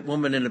that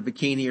woman in a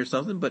bikini or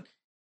something, but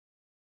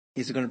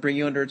is it going to bring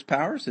you under its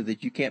power so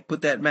that you can't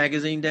put that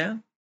magazine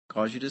down,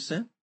 cause you to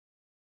sin?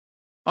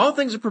 All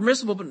things are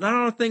permissible, but not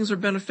all things are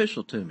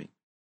beneficial to me.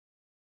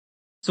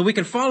 So we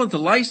can fall into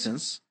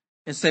license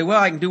and say,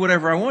 well, I can do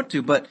whatever I want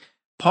to, but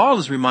Paul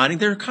is reminding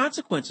there are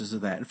consequences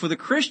of that. And for the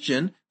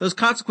Christian, those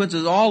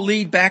consequences all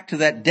lead back to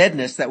that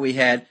deadness that we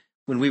had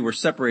when we were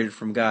separated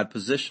from God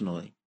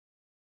positionally.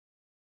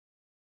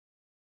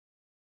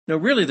 No,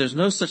 really, there's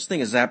no such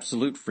thing as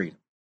absolute freedom.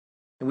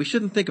 And we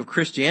shouldn't think of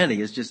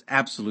Christianity as just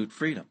absolute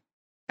freedom.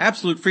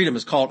 Absolute freedom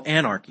is called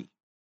anarchy.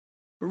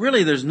 But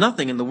really, there's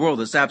nothing in the world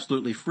that's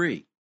absolutely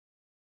free.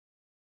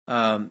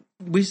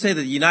 We say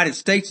that the United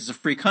States is a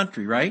free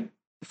country, right?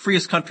 The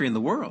freest country in the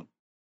world.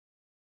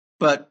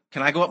 But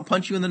can I go up and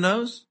punch you in the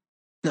nose?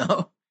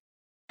 No.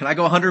 Can I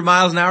go 100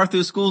 miles an hour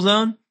through a school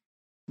zone?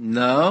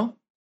 No.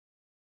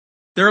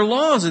 There are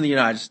laws in the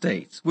United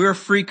States. We're a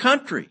free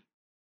country.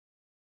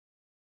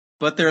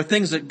 But there are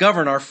things that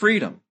govern our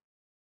freedom.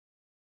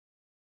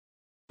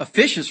 A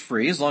fish is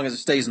free as long as it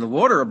stays in the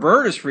water. A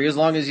bird is free as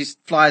long as he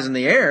flies in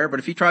the air. But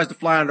if he tries to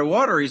fly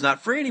underwater, he's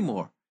not free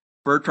anymore.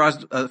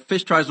 A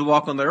fish tries to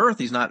walk on the earth,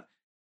 he's not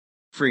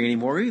free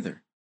anymore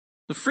either.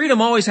 The freedom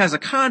always has a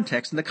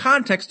context, and the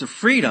context of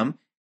freedom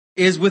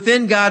is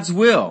within God's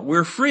will.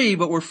 We're free,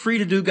 but we're free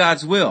to do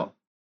God's will.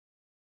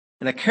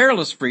 And a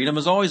careless freedom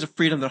is always a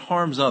freedom that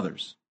harms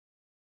others.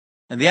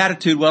 And the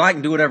attitude, well, I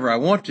can do whatever I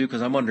want to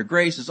because I'm under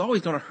grace, is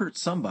always going to hurt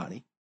somebody.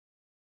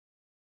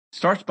 It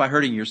starts by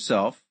hurting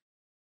yourself,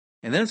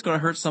 and then it's going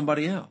to hurt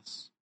somebody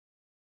else.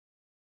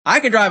 I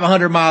can drive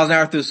 100 miles an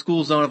hour through a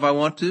school zone if I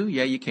want to.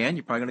 Yeah, you can.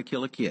 You're probably going to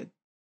kill a kid.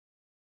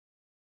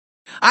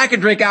 I can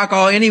drink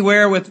alcohol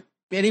anywhere,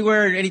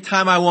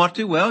 anytime I want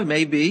to. Well,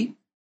 maybe.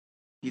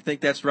 You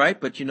think that's right,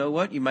 but you know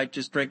what? You might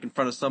just drink in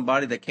front of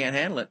somebody that can't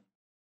handle it.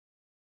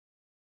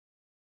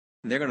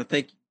 And they're going to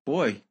think,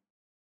 boy,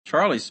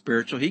 Charlie's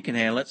spiritual. He can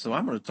handle it, so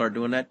I'm going to start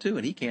doing that too,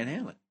 and he can't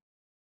handle it.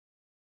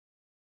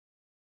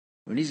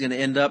 And he's going to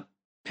end up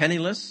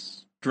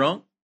penniless,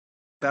 drunk,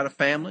 without a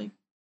family.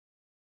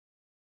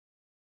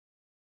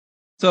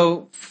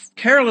 So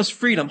careless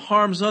freedom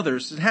harms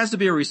others. It has to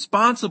be a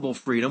responsible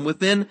freedom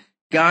within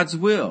God's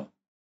will.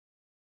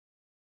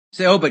 You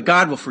say, oh, but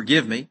God will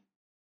forgive me.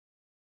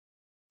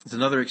 It's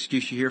another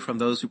excuse you hear from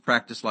those who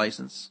practice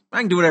license. I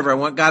can do whatever I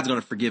want. God's going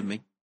to forgive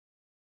me.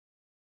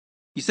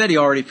 He said he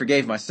already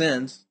forgave my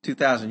sins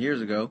 2,000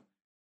 years ago.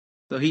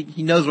 So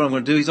he knows what I'm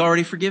going to do. He's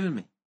already forgiven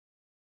me.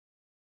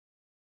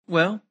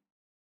 Well,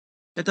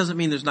 that doesn't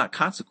mean there's not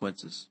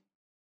consequences.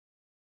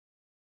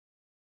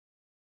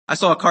 I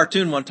saw a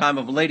cartoon one time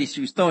of a lady.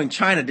 She was throwing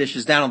china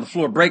dishes down on the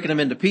floor, breaking them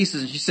into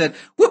pieces. And she said,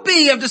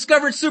 whoopee, I've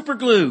discovered super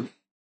glue.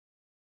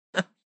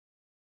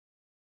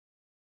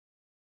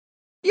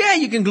 Yeah,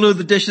 you can glue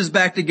the dishes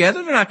back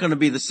together. They're not going to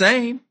be the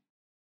same.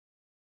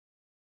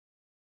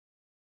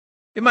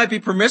 It might be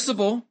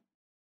permissible,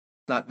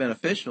 not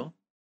beneficial.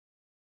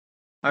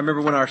 I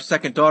remember when our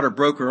second daughter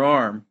broke her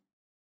arm.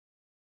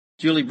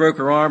 Julie broke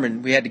her arm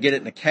and we had to get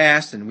it in a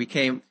cast, and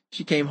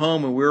she came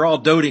home and we were all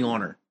doting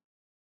on her.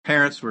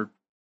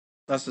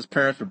 Us as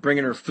parents were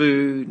bringing her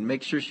food and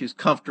making sure she was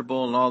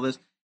comfortable and all this.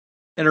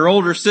 And her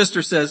older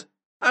sister says,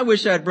 I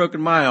wish I had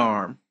broken my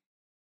arm.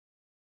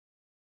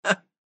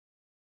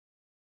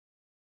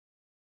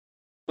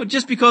 Well,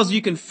 just because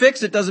you can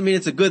fix it doesn't mean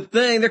it's a good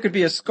thing. There could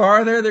be a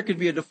scar there. There could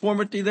be a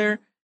deformity there.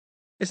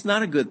 It's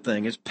not a good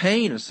thing. It's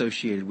pain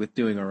associated with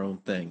doing our own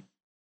thing.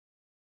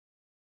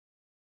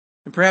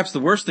 And perhaps the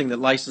worst thing that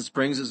license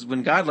brings is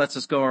when God lets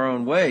us go our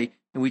own way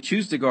and we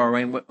choose to go our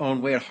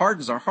own way, it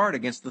hardens our heart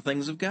against the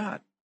things of God.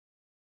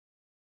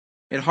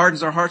 It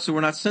hardens our hearts so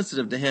we're not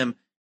sensitive to Him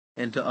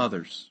and to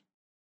others.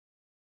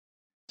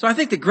 So I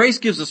think that grace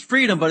gives us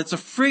freedom, but it's a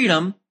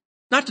freedom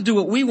not to do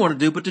what we want to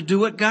do, but to do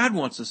what God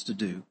wants us to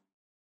do.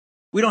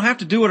 We don't have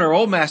to do what our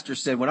old master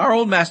said. When our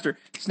old master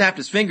snapped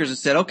his fingers and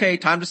said, okay,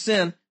 time to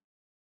sin,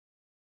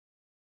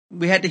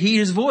 we had to heed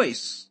his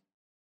voice.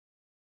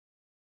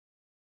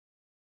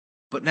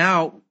 But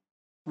now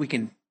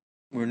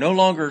we're no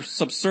longer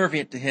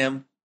subservient to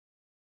him.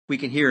 We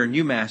can hear a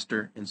new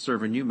master and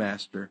serve a new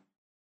master.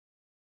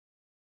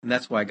 And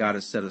that's why God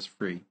has set us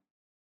free.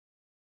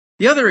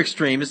 The other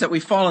extreme is that we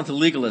fall into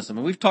legalism.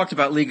 And we've talked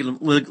about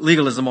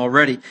legalism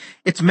already.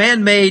 It's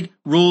man-made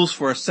rules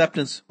for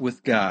acceptance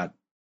with God.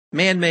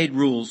 Man-made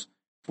rules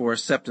for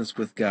acceptance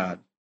with God.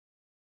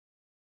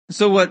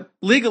 So what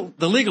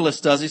the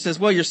legalist does, he says,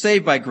 well, you're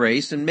saved by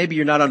grace, and maybe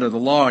you're not under the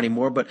law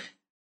anymore, but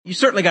you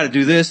certainly got to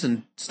do this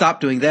and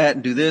stop doing that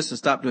and do this and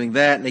stop doing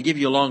that. And they give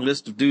you a long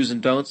list of do's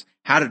and don'ts,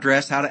 how to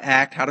dress, how to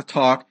act, how to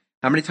talk,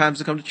 how many times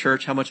to come to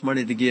church, how much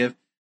money to give,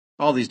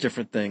 all these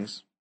different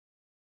things.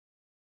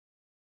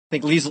 I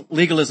think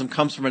legalism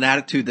comes from an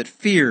attitude that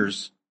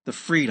fears the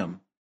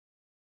freedom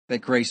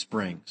that grace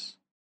brings.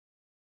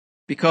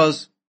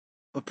 Because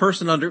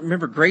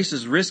remember, grace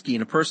is risky,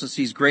 and a person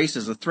sees grace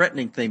as a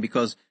threatening thing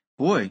because,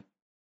 boy,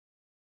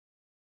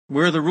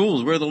 Where are the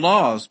rules? Where are the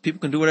laws? People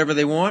can do whatever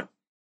they want?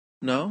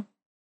 No.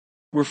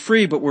 We're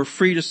free, but we're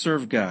free to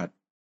serve God.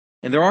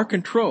 And there are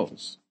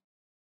controls.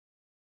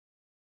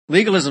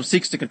 Legalism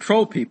seeks to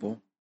control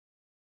people.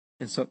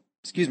 And so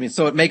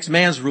it makes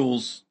man's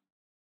rules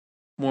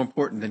more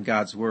important than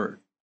God's word.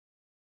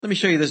 Let me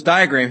show you this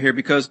diagram here,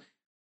 because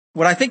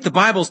what I think the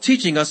Bible is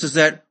teaching us is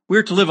that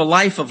we're to live a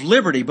life of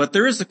liberty, but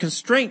there is a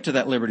constraint to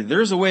that liberty.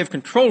 There is a way of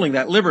controlling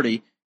that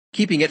liberty,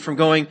 keeping it from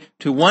going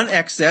to one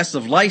excess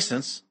of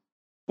license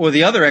or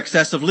the other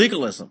excess of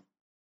legalism.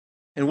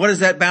 And what is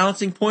that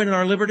balancing point in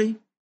our liberty?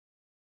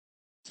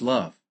 It's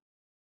love.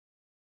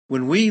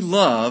 When we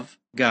love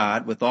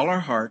God with all our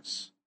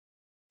hearts,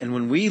 and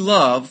when we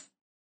love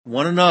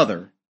one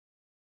another,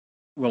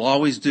 we'll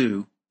always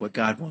do what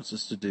God wants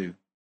us to do.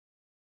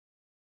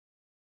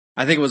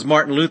 I think it was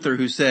Martin Luther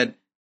who said,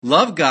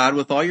 love God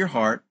with all your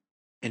heart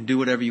and do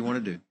whatever you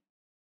want to do.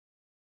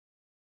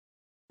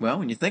 Well,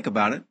 when you think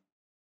about it,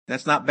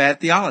 that's not bad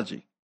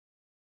theology.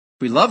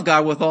 If we love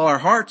God with all our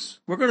hearts,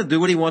 we're going to do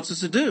what he wants us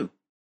to do.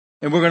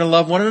 And we're going to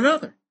love one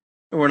another.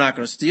 And we're not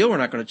going to steal, we're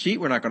not going to cheat,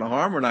 we're not going to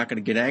harm, we're not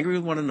going to get angry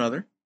with one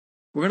another.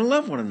 We're going to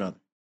love one another.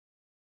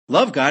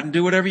 Love God and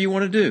do whatever you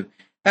want to do.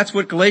 That's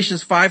what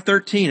Galatians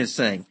 5:13 is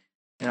saying.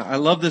 Now, I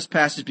love this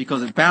passage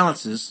because it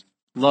balances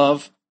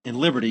love and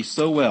liberty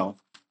so well.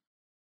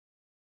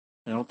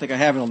 And I don't think I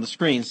have it on the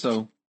screen,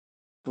 so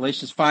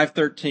Galatians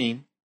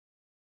 5:13.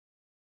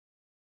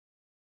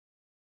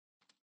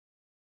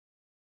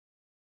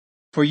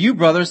 For you,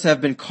 brothers, have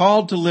been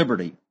called to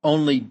liberty.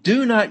 Only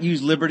do not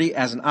use liberty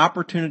as an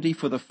opportunity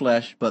for the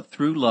flesh, but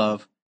through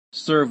love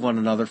serve one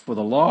another. For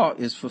the law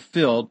is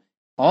fulfilled,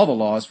 all the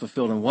law is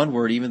fulfilled in one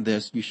word, even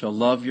this, you shall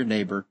love your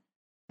neighbor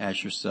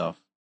as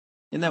yourself.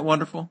 Isn't that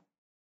wonderful?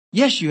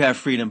 Yes, you have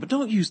freedom, but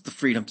don't use the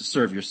freedom to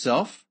serve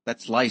yourself.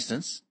 That's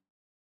license.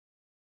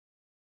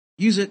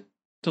 Use it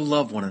to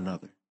love one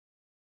another.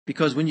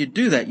 Because when you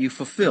do that, you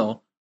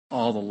fulfill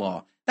all the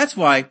law. That's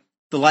why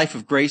the life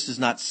of grace is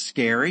not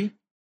scary.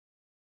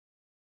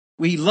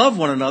 We love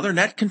one another, and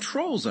that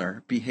controls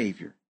our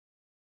behavior.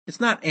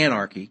 It's not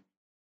anarchy.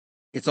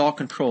 It's all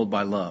controlled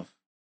by love.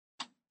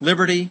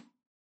 Liberty,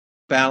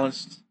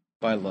 balanced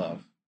by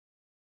love.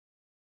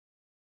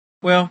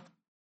 Well,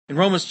 in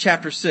Romans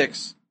chapter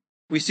 6,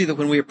 we see that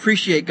when we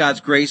appreciate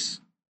God's grace,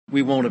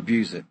 we won't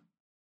abuse it.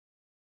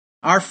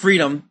 Our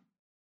freedom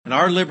and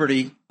our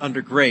liberty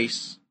under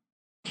grace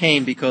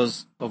came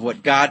because of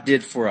what God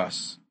did for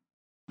us.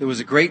 There was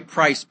a great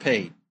price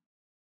paid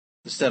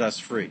to set us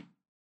free.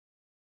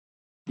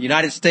 The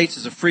United States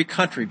is a free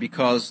country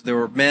because there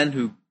were men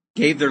who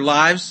gave their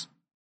lives,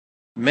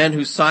 men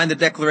who signed the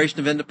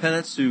Declaration of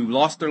Independence, who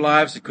lost their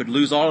lives, who could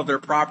lose all of their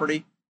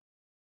property,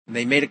 and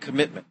they made a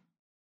commitment.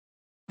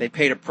 They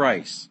paid a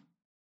price.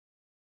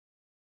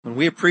 When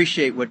we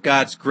appreciate what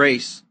God's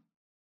grace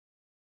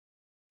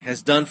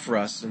has done for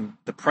us and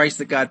the price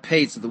that God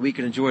paid so that we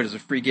can enjoy it as a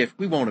free gift,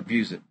 we won't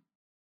abuse it.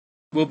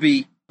 We'll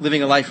be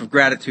living a life of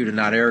gratitude and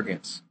not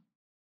arrogance.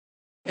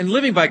 And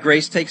living by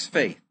grace takes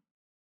faith.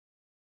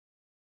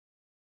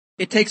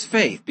 It takes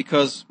faith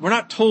because we're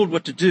not told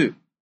what to do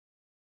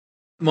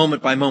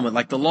moment by moment,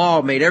 like the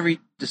law made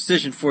every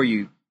decision for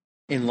you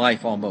in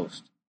life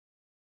almost.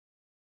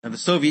 And the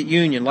Soviet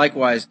Union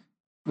likewise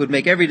would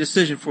make every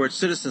decision for its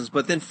citizens,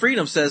 but then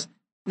freedom says,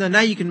 no, now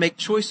you can make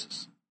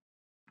choices.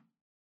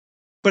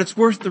 But it's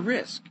worth the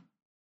risk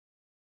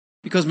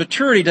because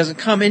maturity doesn't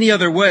come any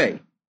other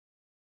way.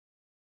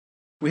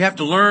 We have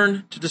to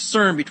learn to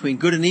discern between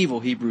good and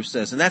evil, Hebrews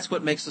says, and that's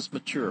what makes us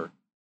mature.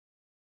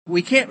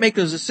 We can't make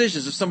those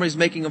decisions if somebody's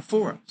making them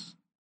for us.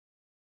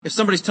 If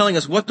somebody's telling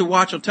us what to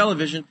watch on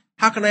television,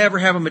 how can I ever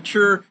have a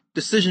mature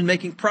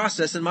decision-making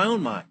process in my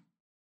own mind?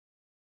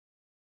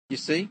 You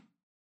see?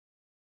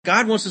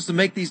 God wants us to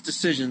make these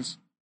decisions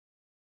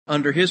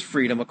under his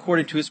freedom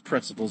according to his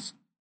principles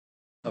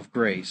of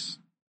grace.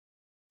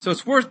 So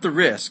it's worth the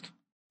risk,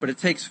 but it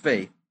takes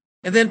faith.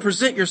 And then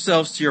present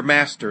yourselves to your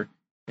master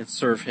and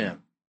serve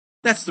him.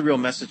 That's the real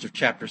message of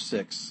chapter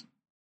 6.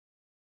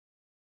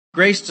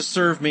 Grace to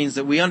serve means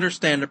that we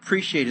understand and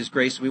appreciate his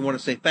grace. We want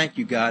to say thank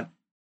you, God,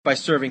 by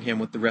serving him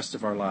with the rest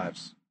of our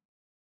lives.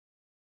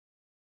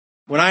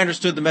 When I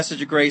understood the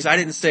message of grace, I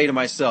didn't say to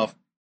myself,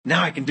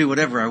 now I can do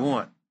whatever I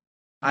want.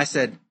 I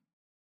said,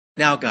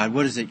 now, God,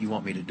 what is it you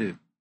want me to do?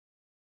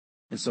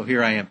 And so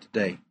here I am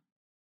today.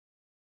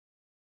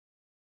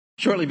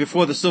 Shortly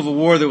before the Civil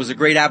War, there was a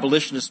great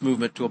abolitionist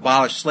movement to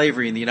abolish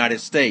slavery in the United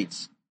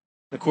States.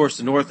 Of course,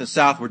 the North and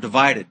South were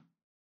divided.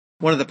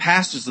 One of the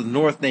pastors of the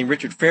North, named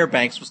Richard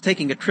Fairbanks, was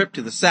taking a trip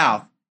to the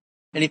South,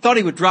 and he thought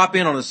he would drop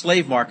in on a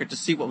slave market to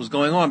see what was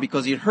going on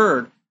because he had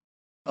heard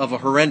of a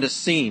horrendous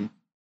scene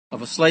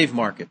of a slave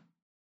market.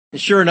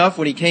 And sure enough,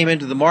 when he came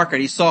into the market,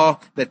 he saw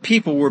that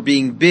people were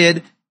being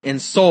bid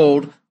and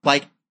sold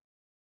like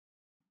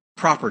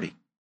property,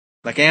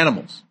 like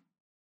animals.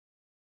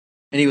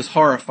 And he was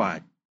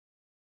horrified.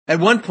 At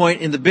one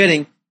point in the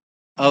bidding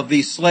of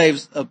these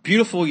slaves, a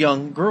beautiful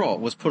young girl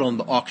was put on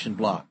the auction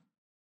block.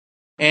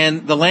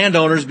 And the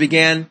landowners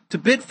began to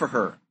bid for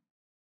her.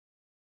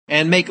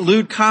 and make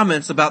lewd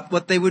comments about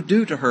what they would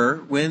do to her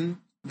when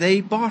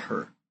they bought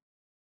her.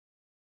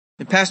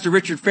 And Pastor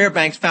Richard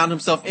Fairbanks found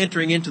himself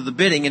entering into the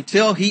bidding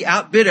until he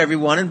outbid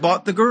everyone and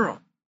bought the girl.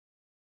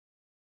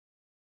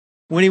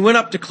 When he went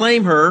up to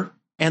claim her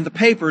and the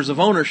papers of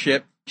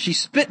ownership, she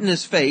spit in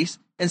his face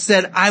and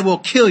said, "I will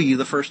kill you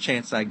the first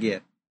chance I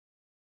get."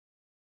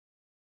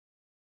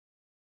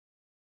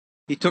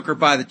 He took her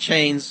by the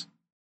chains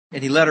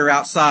and he led her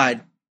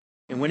outside.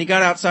 And when he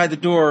got outside the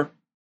door,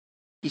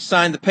 he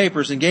signed the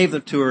papers and gave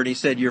them to her, and he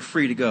said, "You're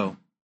free to go."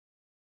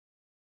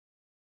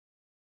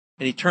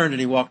 And he turned and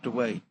he walked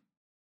away.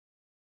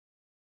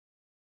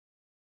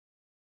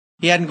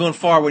 He hadn't gone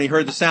far when he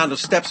heard the sound of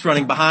steps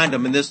running behind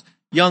him, and this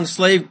young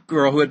slave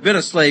girl who had been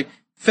a slave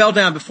fell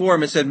down before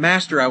him and said,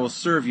 "Master, I will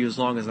serve you as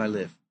long as I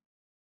live."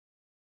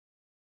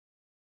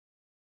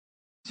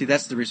 See,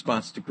 that's the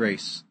response to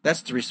grace.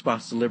 That's the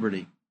response to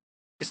liberty.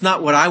 It's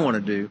not what I want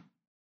to do.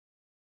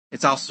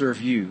 It's I'll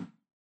serve you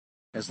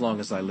as long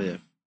as I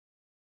live.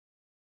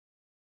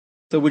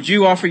 So would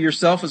you offer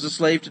yourself as a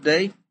slave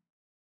today?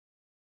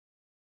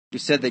 You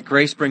said that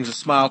grace brings a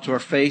smile to our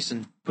face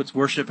and puts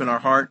worship in our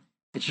heart.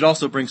 It should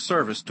also bring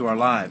service to our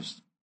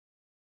lives.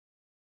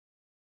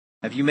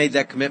 Have you made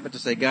that commitment to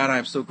say, "God, I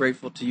am so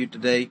grateful to you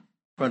today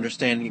for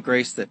understanding and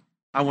grace that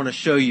I want to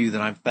show you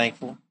that I'm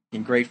thankful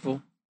and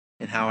grateful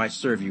in how I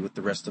serve you with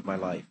the rest of my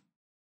life"?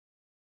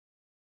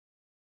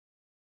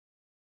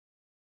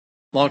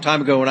 A long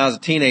time ago when I was a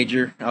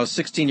teenager, I was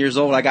 16 years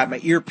old, I got my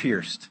ear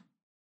pierced.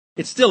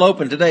 It's still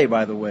open today,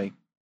 by the way.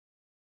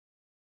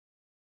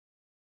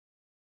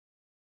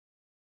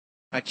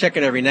 I check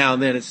it every now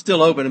and then. It's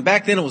still open. And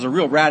back then it was a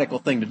real radical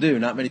thing to do.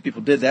 Not many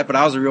people did that, but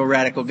I was a real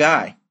radical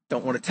guy.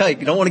 Don't want to tell you.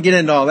 Don't want to get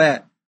into all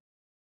that.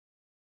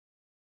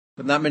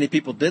 But not many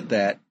people did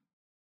that.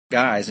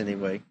 Guys,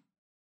 anyway.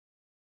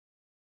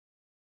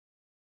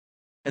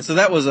 And so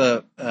that was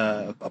a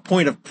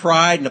point of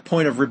pride and a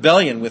point of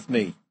rebellion with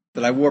me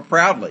that I wore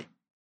proudly.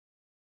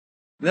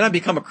 And then I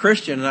become a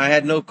Christian, and I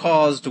had no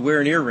cause to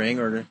wear an earring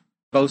or to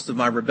boast of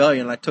my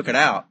rebellion. I took it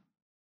out.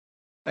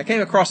 I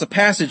came across a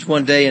passage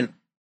one day in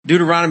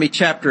Deuteronomy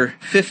chapter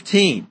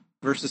 15,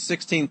 verses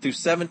 16 through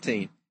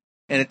 17.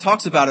 And it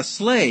talks about a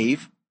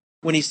slave,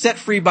 when he's set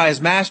free by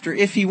his master,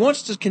 if he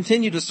wants to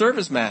continue to serve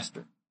his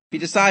master, if he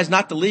decides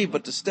not to leave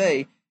but to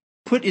stay,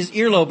 put his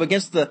earlobe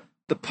against the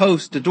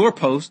post, the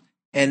doorpost,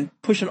 and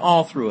push an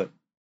awl through it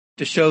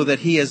to show that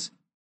he has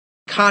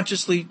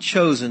consciously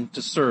chosen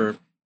to serve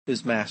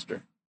his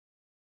master.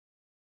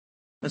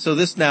 And so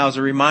this now is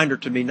a reminder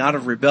to me, not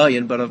of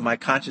rebellion, but of my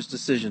conscious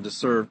decision to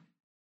serve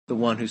the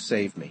one who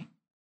saved me.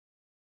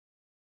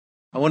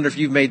 I wonder if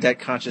you've made that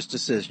conscious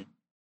decision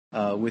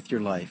with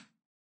your life.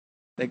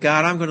 That,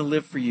 God, I'm going to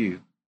live for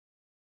you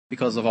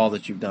because of all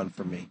that you've done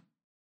for me.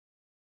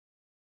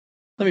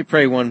 Let me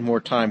pray one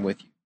more time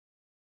with you.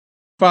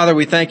 Father,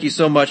 we thank you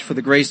so much for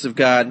the grace of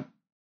God.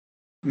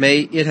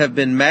 May it have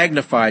been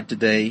magnified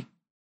today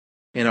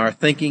in our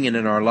thinking and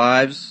in our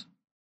lives,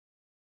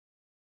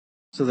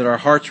 so that our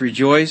hearts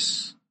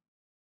rejoice,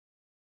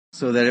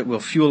 so that it will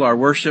fuel our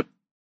worship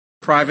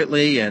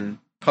privately and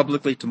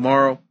publicly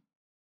tomorrow,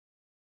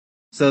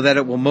 so that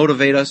it will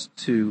motivate us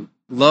to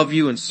love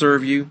you and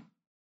serve you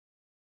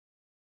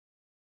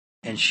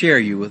and share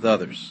you with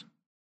others.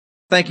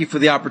 Thank you for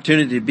the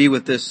opportunity to be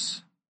with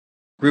this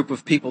group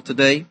of people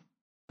today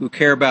who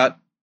care about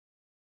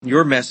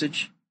your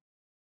message,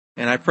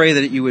 and I pray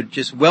that you would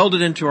just weld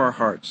it into our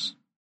hearts.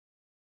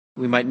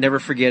 We might never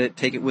forget it,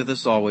 take it with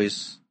us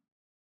always,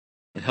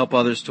 and help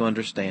others to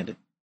understand it.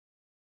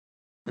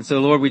 And so,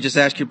 Lord, we just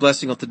ask your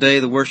blessing on today,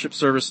 the worship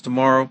service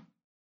tomorrow.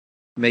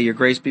 May your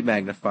grace be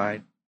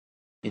magnified.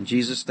 In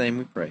Jesus' name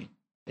we pray.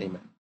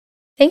 Amen.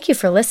 Thank you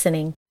for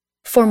listening.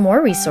 For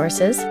more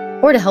resources,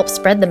 or to help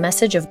spread the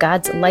message of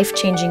God's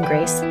life-changing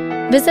grace,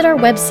 visit our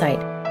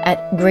website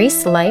at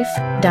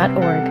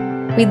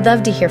gracelife.org. We'd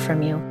love to hear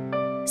from you.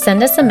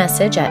 Send us a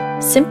message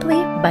at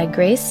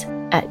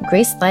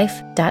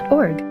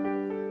simplybygrace@gracelife.org.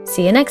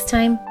 See you next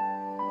time.